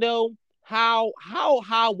thing though? How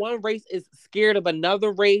one race is scared of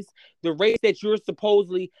another race? The race that you're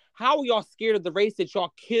supposedly, how are y'all scared of the race that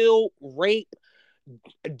y'all kill, rape,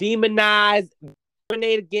 demonize,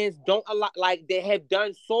 discriminate against? Don't allow, like they have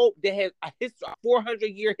done so. They have a history, a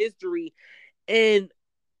 400-year history, and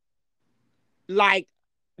like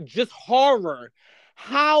just horror.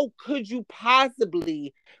 How could you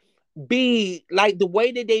possibly be like the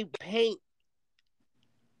way that they paint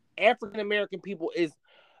African American people is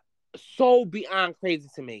so beyond crazy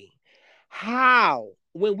to me. How?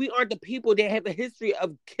 When we aren't the people that have a history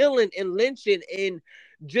of killing and lynching and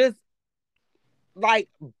just like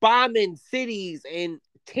bombing cities and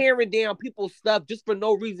tearing down people's stuff just for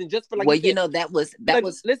no reason, just for like well, you said, that like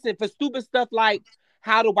was listen, for stupid stuff like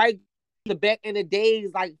how the white the back in the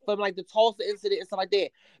days, like from like the Tulsa incident and stuff like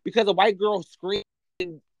that, because a white girl screamed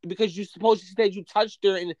because you supposed to said you touched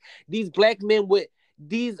her, and these black men would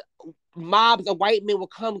these mobs of white men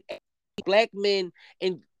would come black men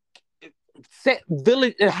and set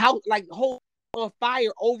village and house like whole on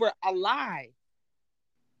fire over a lie.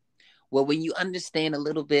 well, when you understand a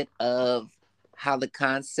little bit of how the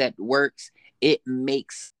concept works, it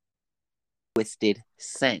makes twisted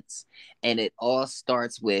sense. And it all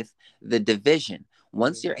starts with the division.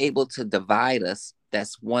 Once you're able to divide us,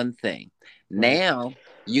 that's one thing. Right. Now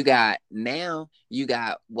you got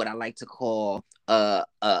what I like to call a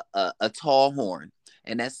tall horn.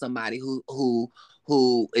 And that's somebody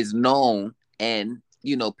who is known and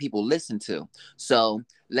people listen to. So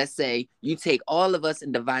let's say you take all of us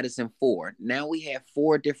and divide us in four. Now we have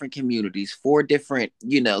four different communities, four different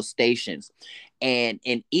stations, and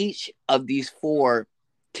in each of these four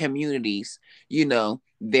communities,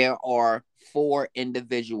 there are four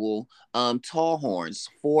individual tall horns,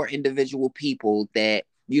 four individual people that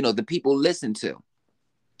the people listen to.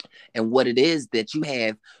 And what it is that you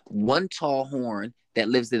have one tall horn that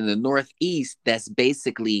lives in the northeast that's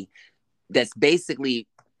basically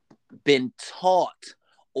been taught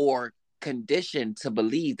or conditioned to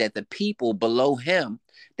believe that the people below him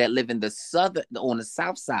that live in the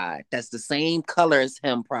south side, that's the same color as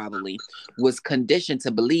him probably, was conditioned to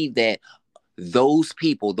believe that those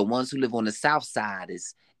people, the ones who live on the south side,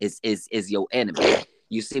 is your enemy.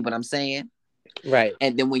 You see what I'm saying? Right.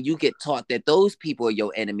 And then when you get taught that those people are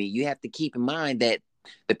your enemy, you have to keep in mind that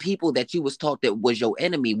the people that you was taught that was your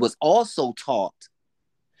enemy was also taught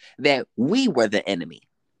that we were the enemy.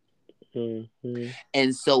 Mm-hmm.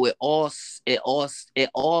 And so it all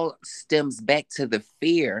stems back to the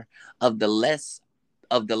fear of the less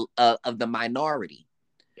of the minority.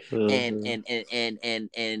 and Mm-hmm. and and and and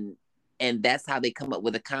and and that's how they come up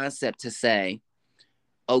with a concept to say,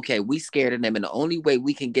 okay, we scared of them, and the only way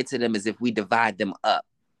we can get to them is if we divide them up.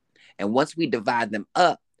 And once we divide them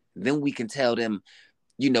up, then we can tell them,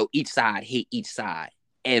 each side hate each side.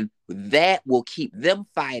 And that will keep them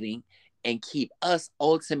fighting and keep us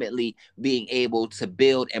ultimately being able to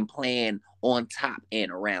build and plan on top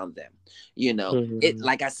and around them. It, Mm-hmm.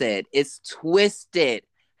 like I said, it's twisted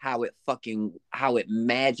how it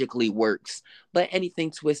magically works. But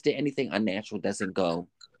anything twisted, anything unnatural doesn't go,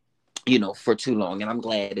 for too long. And I'm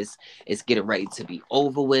glad it's getting ready to be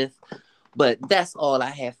over with. But that's all I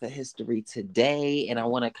have for history today. And I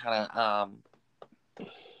want to kind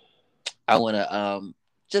of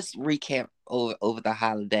just recap over the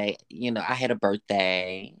holiday. I had a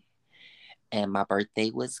birthday, and my birthday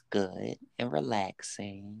was good and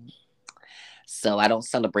relaxing. So I don't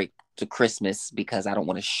celebrate the Christmas because I don't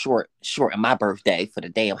want to shorten my birthday for the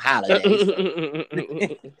damn holidays.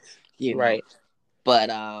 you know. Right. But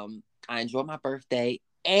I enjoyed my birthday.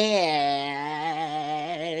 And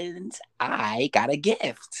I got a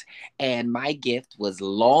gift. And my gift was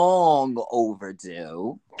long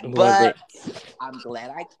overdue, Was but it? I'm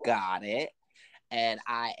glad I got it. And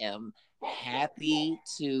I am happy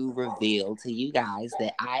to reveal to you guys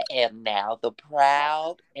that I am now the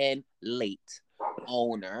proud and late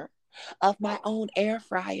owner of my own air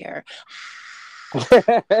fryer.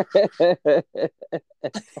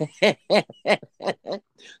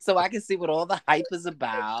 So I can see what all the hype is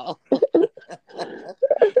about.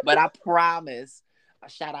 But I promise, a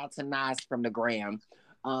shout out to Nas from the gram.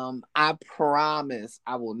 I promise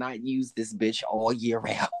I will not use this bitch all year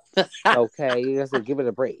round. Okay, you gotta give it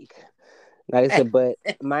a break. Like I said, but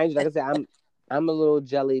mind you, like I said, I'm a little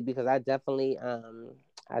jelly because I definitely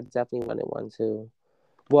wanted one too.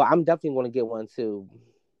 Well, I'm definitely gonna get one too.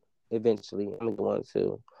 Eventually, I'm gonna get one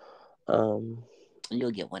too. Um,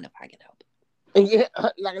 You'll get one if I can help. yeah,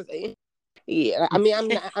 like I said, yeah. I mean,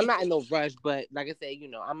 I'm not in no rush, but like I said,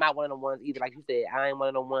 I'm not one of the ones either. Like you said, I ain't one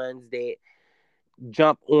of the ones that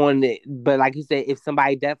jump on it. But like you said, if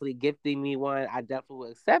somebody definitely gifted me one, I definitely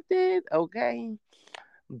would accept it. Okay,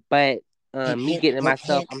 but Hint, me hint, getting it hint,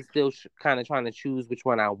 myself, hint. I'm still kind of trying to choose which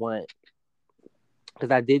one I want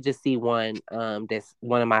because I did just see one that's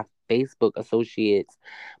one of my Facebook associates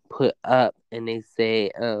put up, and they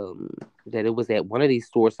said that it was at one of these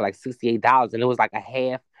stores for like $68, and it was like a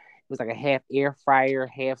half. It was like a half air fryer,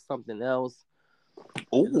 half something else.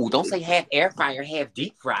 Oh, don't say half air fryer, half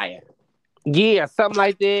deep fryer. Yeah, something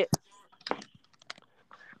like that.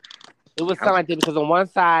 It was something like that because on one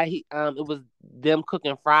side, it was them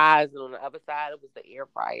cooking fries, and on the other side, it was the air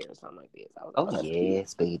fryer or something like this. I was like, Oh oh, that's cute.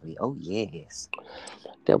 yes, baby. Oh yes.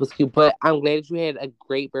 That was cute. But I'm glad that you had a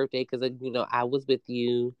great birthday because I was with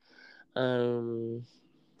you. Um,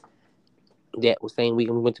 that was saying we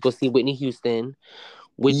went to go see Whitney Houston,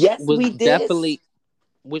 which Yes, was we did. definitely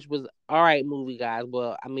which was all right movie, guys.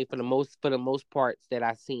 Well, I mean for the most parts that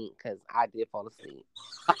I seen because I did fall asleep.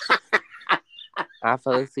 I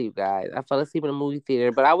fell asleep, guys. I fell asleep in the movie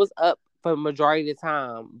theater, but I was up for the majority of the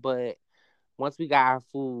time. But once we got our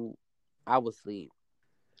food, I was asleep.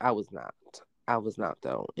 I was not. I was not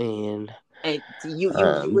though, and And you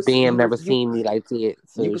was Bam you never was you seen me like that, you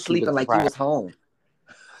so was she was sleeping like you was surprised. home.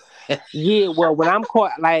 Yeah, well, when I'm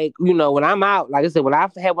caught, like when I'm out, like I said, when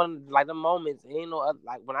I've had one like the moments, ain't no other,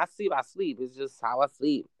 like when I sleep, I sleep. It's just how I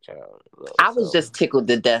sleep, child. I was So just tickled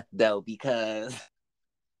to death though because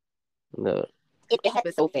look, it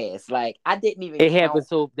happened so fast. Like I didn't even it count. happens.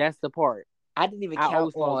 So that's the part. I didn't even I count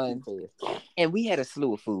always fall asleep on, fast. and we had a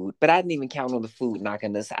slew of food, but I didn't even count on the food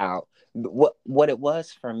knocking us out. What it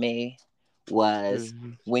was for me was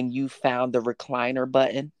Hmm. when you found the recliner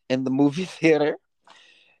button in the movie theater,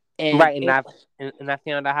 and Right, and it I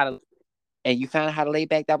found out how to. and you found out how to lay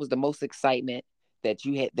back. That was the most excitement that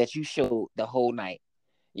you showed the whole night.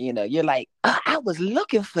 You're like, I was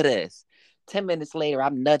looking for this. 10 minutes later,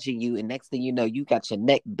 I'm nudging you, and next thing you know, you got your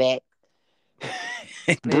neck back,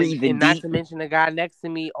 breathing And not deep. to mention the guy next to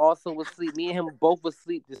me also was asleep. Me and him both was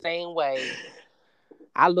asleep the same way.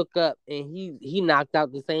 I look up and he knocked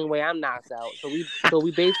out the same way I'm knocked out. So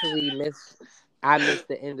we basically missed. I missed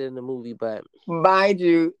the end of the movie, but Mind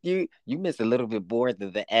you, you missed a little bit more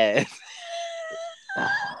than the ass.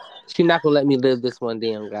 she not gonna let me live this one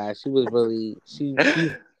damn guy. She was really she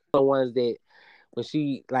the ones that when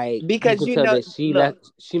she like you Because can tell that look,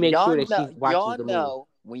 she makes sure that she watches y'all the movie. know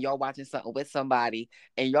when y'all watching something with somebody,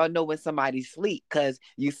 and y'all know when somebody's sleep because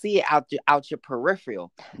you see it out your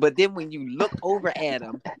peripheral. But then when you look over at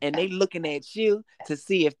them and they looking at you to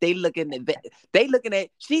see if she's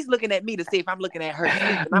looking at me to see if I'm looking at her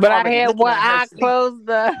sleep, and I'm But I already had looking one at her eye sleep. closed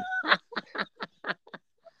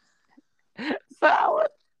so I was,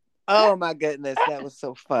 Oh my goodness, that was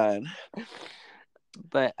so fun.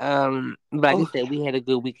 but like I Oh, said, we had a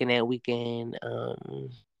good weekend that weekend.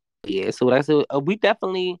 Yeah, so like I said, we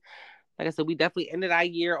definitely like I said, we definitely ended our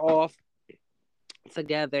year off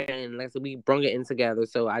together, and like I said, we brung it in together.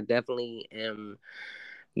 So I definitely am,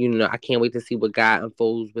 I can't wait to see what God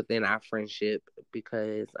unfolds within our friendship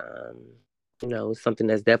because, it's something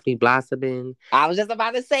that's definitely blossoming. I was just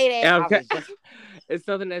about to say that. I Okay. was just It's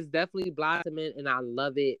something that's definitely blossoming, and I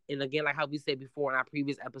love it. And again, like how we said before in our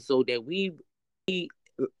previous episode, that we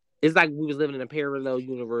it's like we was living in a parallel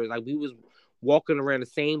universe. Like we was walking around the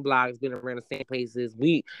same blocks, been around the same places.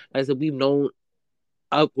 Like I said, we've known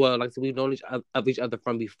like I said, we've known of each other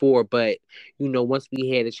from before, but once we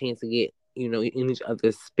had a chance to get in each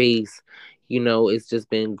other's space, it's just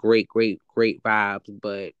been great, great, great vibes.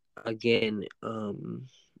 But again,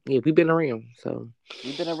 yeah, we've been around. So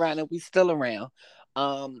we've been around and we still around.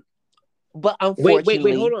 But wait,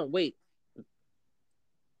 unfortunately, hold on, wait.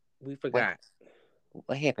 we What forgot.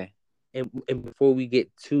 what happened? And before we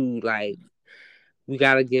get to like, we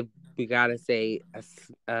gotta give, we gotta say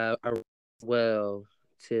a well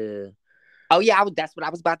to. Oh yeah, that's what I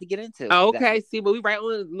was about to get into. Oh, That's okay, what. see, but we right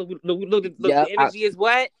on. Look, Yep. the energy is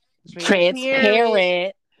what? Transparent.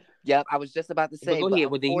 Transparent. Yep. I was just about to But say, go but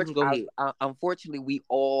ahead. Well, then you can go ahead. unfortunately, we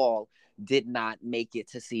all did not make it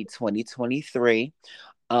to see 2023.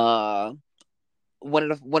 Uh,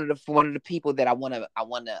 one of the people that I want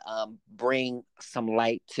to bring some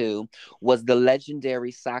light to was the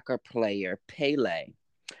legendary soccer player Pele.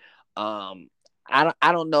 Um, I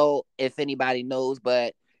don't know if anybody knows,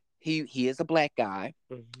 but he is a black guy.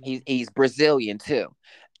 Hmm. He's Brazilian too,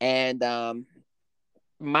 and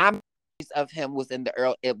my memories of him was in the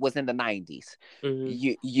early, it was in the 90s. Hmm.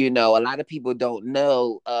 You know, a lot of people don't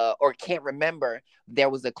know or can't remember there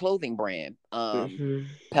was a clothing brand, Hmm.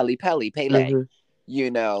 Pele. Hmm. You I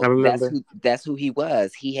know, remember. that's who he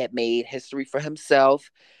was. He had made history for himself.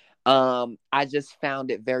 I just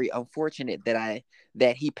found it very unfortunate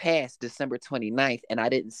that he passed December 29th, and I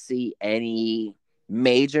didn't see any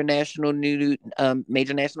major national news.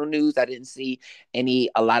 I didn't see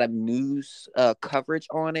a lot of news coverage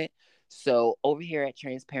on it. So over here at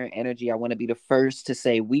Transparent Energy, I want to be the first to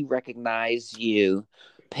say we recognize you,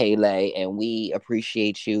 Pele, and we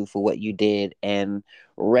appreciate you for what you did, and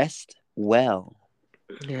rest well.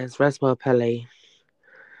 Yes, Rascal Pele,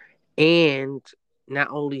 and not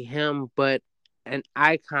only him, but an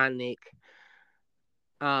iconic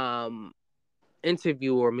um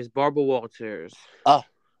interviewer, Miss Barbara Walters, Oh,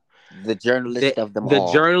 the journalist of them the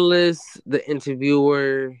all. journalist, the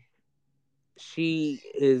interviewer. She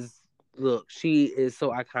is, look, she is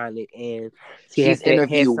so iconic, and she She's has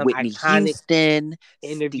interviewed some Whitney iconic Houston,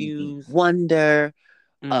 Stevie interviews. Wonder,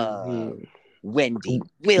 uh, Hmm. Wendy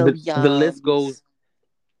The list goes Williams,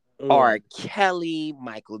 R. on. Kelly,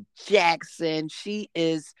 Michael Jackson. She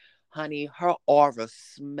is, honey, her aura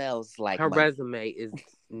smells like Her money. resume is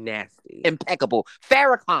nasty. Impeccable.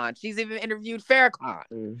 Farrakhan. She's even interviewed Farrakhan.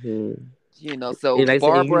 Hmm. So And like I said,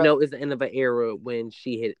 and you Barbara, know, it's the end of an era when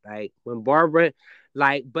she hit, like when Barbara,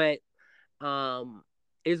 like, but um,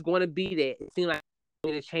 it's going to be that. It seemed like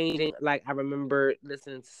it's changing. Like I remember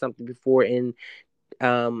listening to something before, and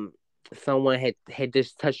um someone had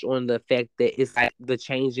just touched on the fact that it's like the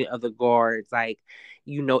changing of the guards, like,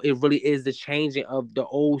 it really is the changing of the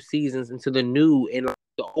old seasons into the new, and like,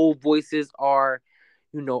 the old voices are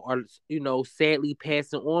sadly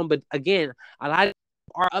passing on, but again, a lot of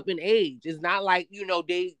people are up in age. It's not like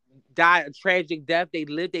they died a tragic death. They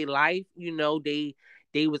lived their life.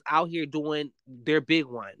 They was out here doing their big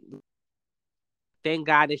one. Thank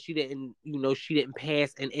God that she didn't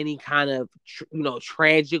pass in any kind of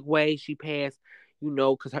tragic way. She passed,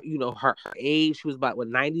 because her age, she was about what,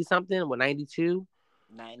 90 something, what, 92.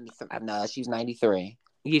 93. No, she's 93.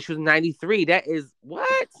 Yeah, she was 93. That is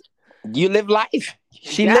what. You live life.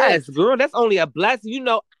 She Yes, lived. girl, that's only a blessing.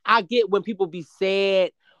 I get when people be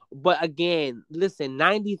sad, but again, listen,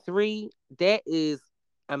 93, that is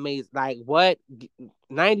amazing. Like what?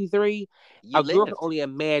 93, You a girl can lived. only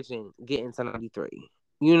imagine getting to 93.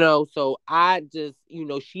 So I just,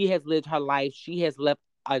 she has lived her life. She has left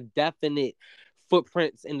a definite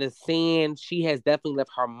footprints in the sand. She has definitely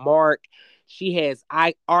left her mark. She has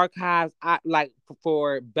archives, like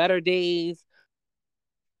for better days.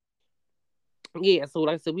 Yeah, so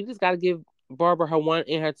like I said, we just gotta give Barbara her one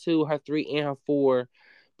and her two, her three and her four,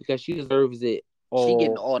 because she deserves it She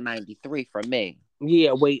getting all. all 93 from me.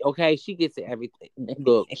 Yeah, wait, okay, she gets it everything.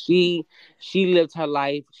 Look, she lived her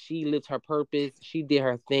life, she lived her purpose, she did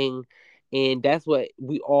her thing, and that's what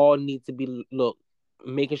we all need to be. Look,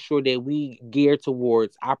 making sure that we gear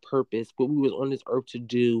towards our purpose, what we was on this earth to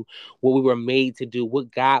do, what we were made to do,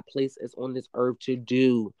 what God placed us on this earth to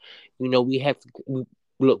do. We have to.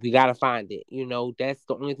 Look, we gotta find it. That's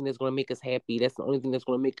the only thing that's gonna make us happy. That's the only thing that's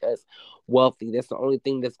gonna make us wealthy. That's the only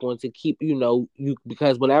thing that's going to keep you,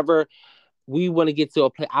 because whenever we want to get to a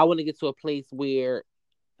place. I want to get to a place where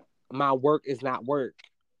my work is not work.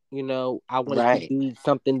 I want it to Right. be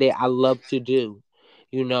something that I love to do.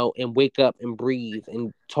 And wake up and breathe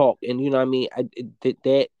and talk, and you know what I mean.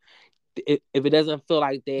 If it doesn't feel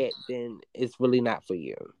like that, then it's really not for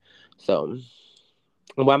you. So,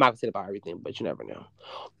 well, I'm not gonna say about everything, but you never know.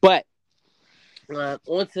 But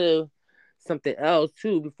on to something else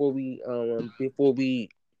too before we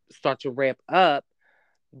start to wrap up.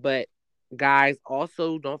 But guys,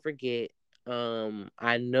 also don't forget,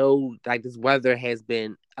 I know like this weather has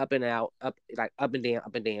been up and out, up like up and down,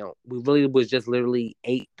 up and down. We really was just literally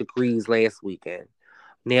 8 degrees last weekend.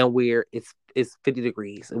 now where it's 50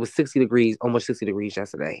 degrees. It was 60 degrees, almost 60 degrees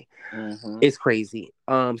yesterday. Mm-hmm. It's crazy.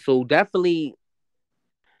 So definitely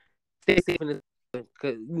stay safe in this,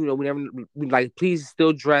 because we never, like, please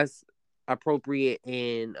still dress appropriate,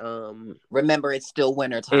 and Remember, it's still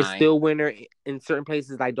winter it's time. still winter in certain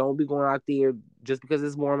places. Like, don't be going out there just because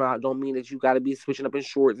it's warm out. Don't mean that you got to be switching up in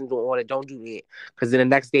shorts and doing all that. Don't do that, because then the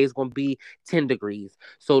next day it's going to be 10 degrees.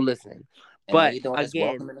 So listen, And all but you're doing is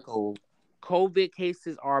welcome again, in the cold. COVID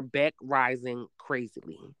cases are back rising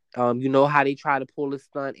crazily. You know how they try to pull a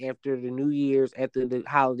stunt after the New Year's, after the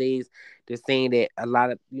holidays. They're saying that a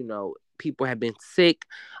lot of people have been sick.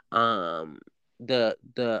 The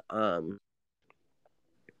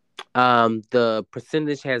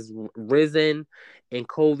percentage has risen in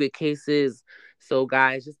COVID cases. So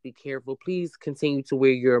guys, just be careful. Please continue to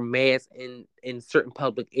wear your mask in certain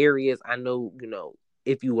public areas. I know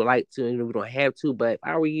if you would like to, we don't have to, but if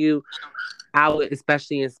I were you, I would,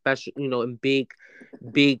 especially in special, in big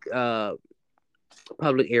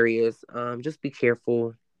public areas. Just be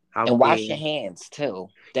careful out And wash there. your hands too.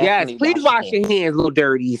 Yes, Definitely please wash your wash your hands. hands, little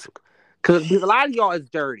dirties, because a lot of y'all is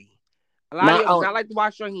dirty. A lot of Not y'all do on. not like to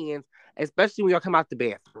wash your hands, especially when y'all come out the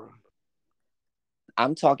bathroom.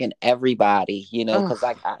 I'm talking everybody, Ugh, because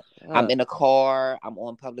like I'm ugh. in a car, I'm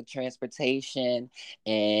on public transportation,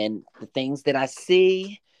 and the things that I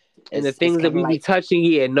see, And the it's things that kind of we be like, touching,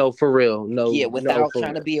 yeah, no, for real, yeah, no, without for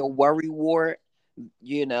trying to real. be a worry wart,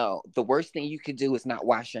 the worst thing you could do is not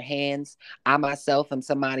wash your hands. I myself am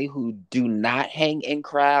somebody who do not hang in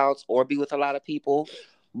crowds or be with a lot of people,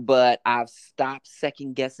 but I've stopped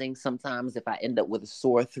second guessing sometimes if I end up with a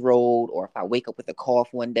sore throat or if I wake up with a cough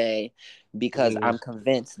one day, because Yeah. I'm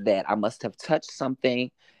convinced that I must have touched something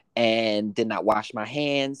and did not wash my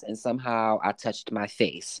hands, and somehow I touched my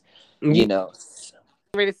face, Yeah, you know.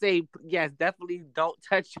 ready to say yes, definitely don't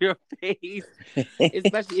touch your face,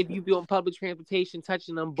 especially if you be on public transportation,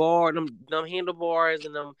 touching them handlebars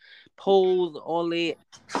and them poles, all that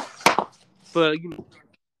for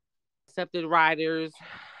accepted riders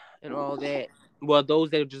and all that. Well, those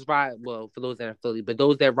that just ride, well, for those that are Philly, but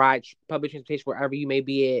those that ride public transportation wherever you may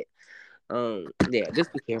be at, yeah,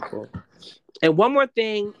 just be careful. And one more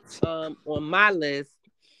thing, on my list,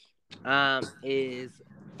 is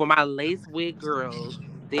for my lace wig girls.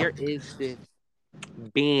 There is this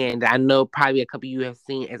band I know probably a couple of you have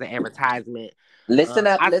seen as an advertisement. Listen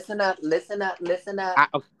up, I listen up, listen up, listen up.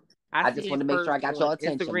 okay, I I just see want it to make sure first I got on your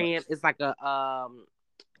attention. Instagram. It's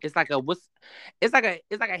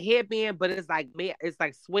like a headband, but it's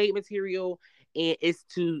like suede material, and it's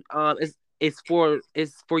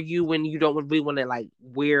for you when you don't really want to like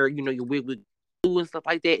wear your wig with glue and stuff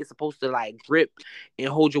like that. It's supposed to like grip and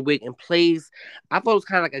hold your wig in place. I thought it was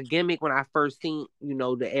kind of like a gimmick when I first seen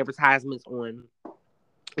the advertisements on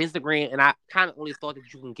Instagram, and I kind of only thought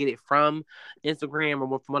that you can get it from Instagram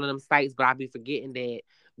or from one of them sites, but I be forgetting that.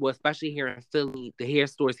 Well, especially here in Philly, the hair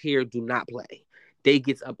stores here do not play. They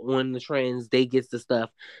gets up on the trends, they gets the stuff.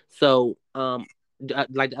 So,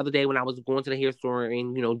 like the other day when I was going to the hair store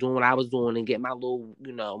and doing what I was doing and getting my little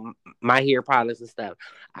my hair products and stuff,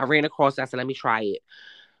 I ran across it. I said, "Let me try it."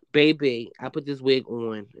 Baby, I put this wig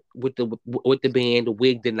on with the band. The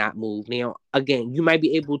wig did not move. Now, again, you might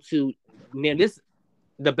be able to. Now,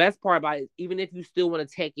 the best part about it, even if you still want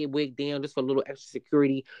to take your wig down just for a little extra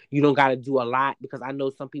security, you don't got to do a lot, because I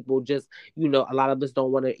know some people just, a lot of us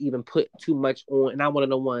don't want to even put too much on, and I'm one of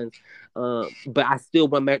the ones. But I still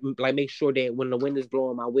want to like make sure that when the wind is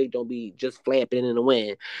blowing, my wig don't be just flapping in the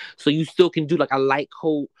wind. So you still can do like a light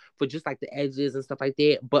coat for just like the edges and stuff like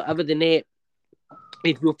that. But other than that,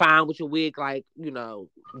 if you're fine with your wig, like,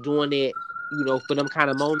 doing it, for them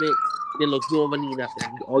kind of moments, then look, you don't really need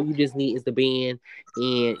nothing. All you just need is the band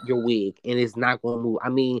and your wig, and it's not going to move. I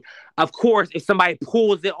mean, of course, if somebody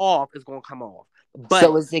pulls it off, it's going to come off. But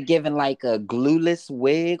So is it given like a glueless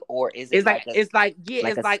wig, or is it it's like, yeah,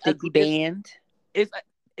 like it's a like sticky band? it's a,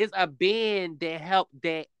 it's a band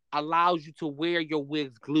that allows you to wear your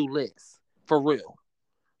wigs glueless for real.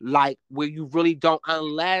 Like where you really don't,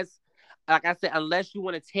 unless, like I said, unless you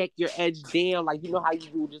want to take your edge down, like how you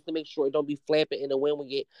do, just to make sure it don't be flapping in the wind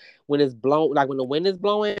when it's blown, like when the wind is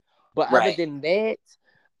blowing. But other Right. than that,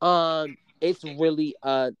 it's really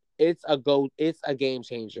it's a game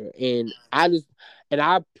changer, and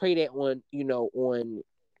I pray that on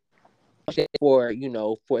for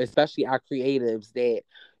especially our creatives, that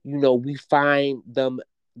we find them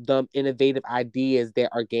innovative ideas that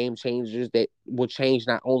are game changers, that will change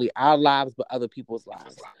not only our lives but other people's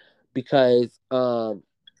lives, because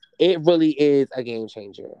it really is a game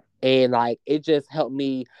changer, and like it just helped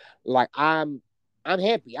me. Like I'm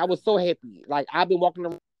happy. I was so happy. Like I've been walking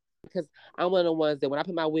around because I'm one of the ones that when I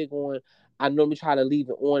put my wig on, I normally try to leave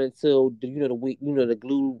it on until the wig, the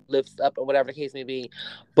glue lifts up or whatever the case may be.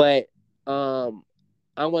 But um,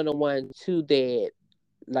 I'm one of the ones too that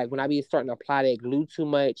like when I be starting to apply that glue too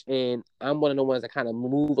much, and I'm one of the ones that kind of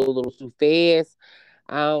move a little too fast.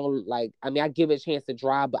 I don't like. I mean, I give it a chance to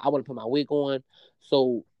dry, but I want to put my wig on,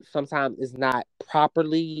 so sometimes it's not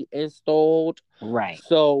properly installed. Right.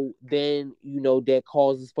 So then that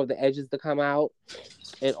causes for the edges to come out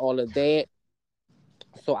and all of that.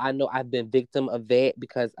 So I know I've been victim of that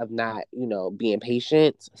because of not, being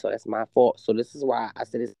patient. So that's my fault. So this is why I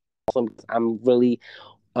said it's awesome. I'm really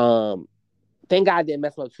thank God I didn't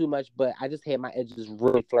mess them up too much, but I just had my edges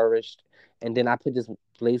really flourished, and then I put this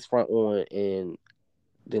lace front on and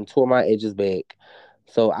then tore my edges back.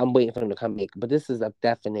 So I'm waiting for them to come back. But this is a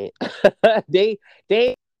definite. They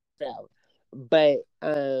fell, but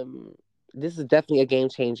this is definitely a game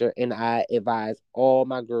changer, and I advise all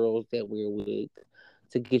my girls that wear wigs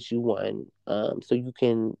to get you one, so you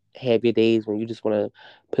can have your days when you just want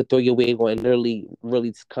to throw your wig on and literally,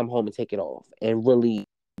 really come home and take it off, and really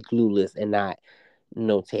glueless and not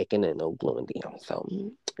no tacking and no gluing down. So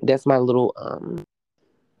that's my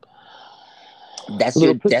That's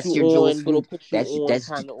your jewels from little put you on that's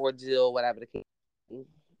kind of ordeal, whatever the case.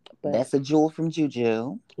 But that's a jewel from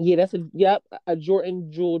Juju. yeah, that's a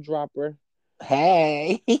Jordan jewel dropper.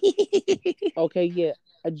 Hey. Okay, yeah,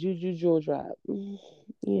 a Juju jewel drop.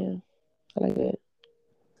 Yeah, I like that.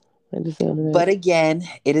 I just sounded But right. again,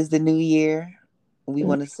 it is the new year. We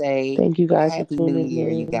want to say Thank you guys for Happy New tuning Year,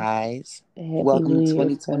 you in. guys. Happy Welcome New to Year,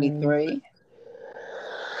 guys. 2023.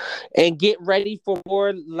 And get ready for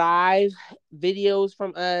more live videos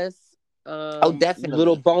from us. Oh, Little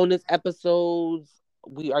definitely. bonus episodes.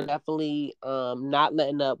 We are definitely not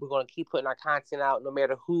letting up. We're gonna keep putting our content out no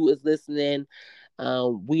matter who is listening.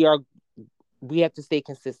 We are we have to stay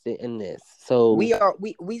consistent in this. So We are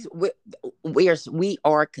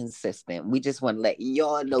consistent. We just want to let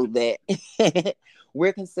y'all know that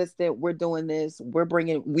we're consistent. We're doing this.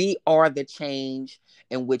 We are the change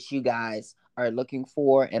in which you guys are looking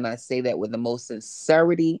for, and I say that with the most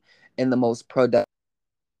sincerity and the most product.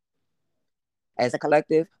 As a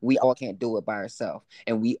collective, we all can't do it by ourselves,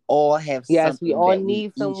 and we all have yes, we something all that we need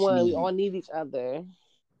each someone. We need. all need each other.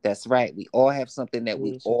 That's right. We all have something that We we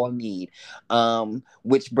need each all other. need.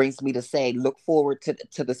 Which brings me to say, look forward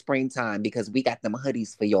to the springtime because we got them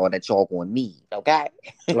hoodies for y'all that y'all gonna need. Okay.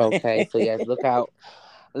 Okay, so yes, look out.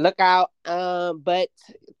 Look out. But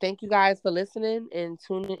thank you guys for listening and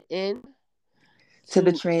tuning in To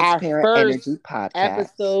the to our Transparent Energy first podcast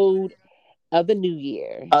episode of the new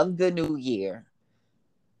year of the new year.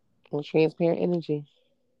 on Transparent Energy.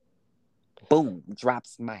 Boom,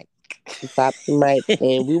 drops mic. Drops the mic,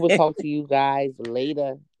 and we will talk to you guys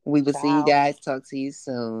later. We will see you Ciao. guys. Talk to you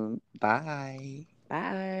soon. Bye.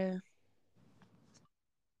 Bye.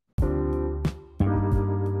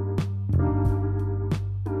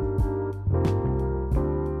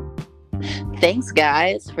 Thanks,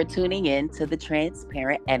 guys, for tuning in to the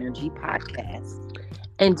Transparent Energy podcast.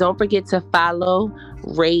 And don't forget to follow,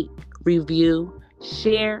 rate, review,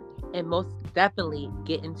 share, and most definitely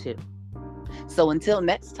get into. So until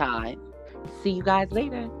next time. See you guys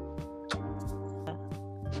later.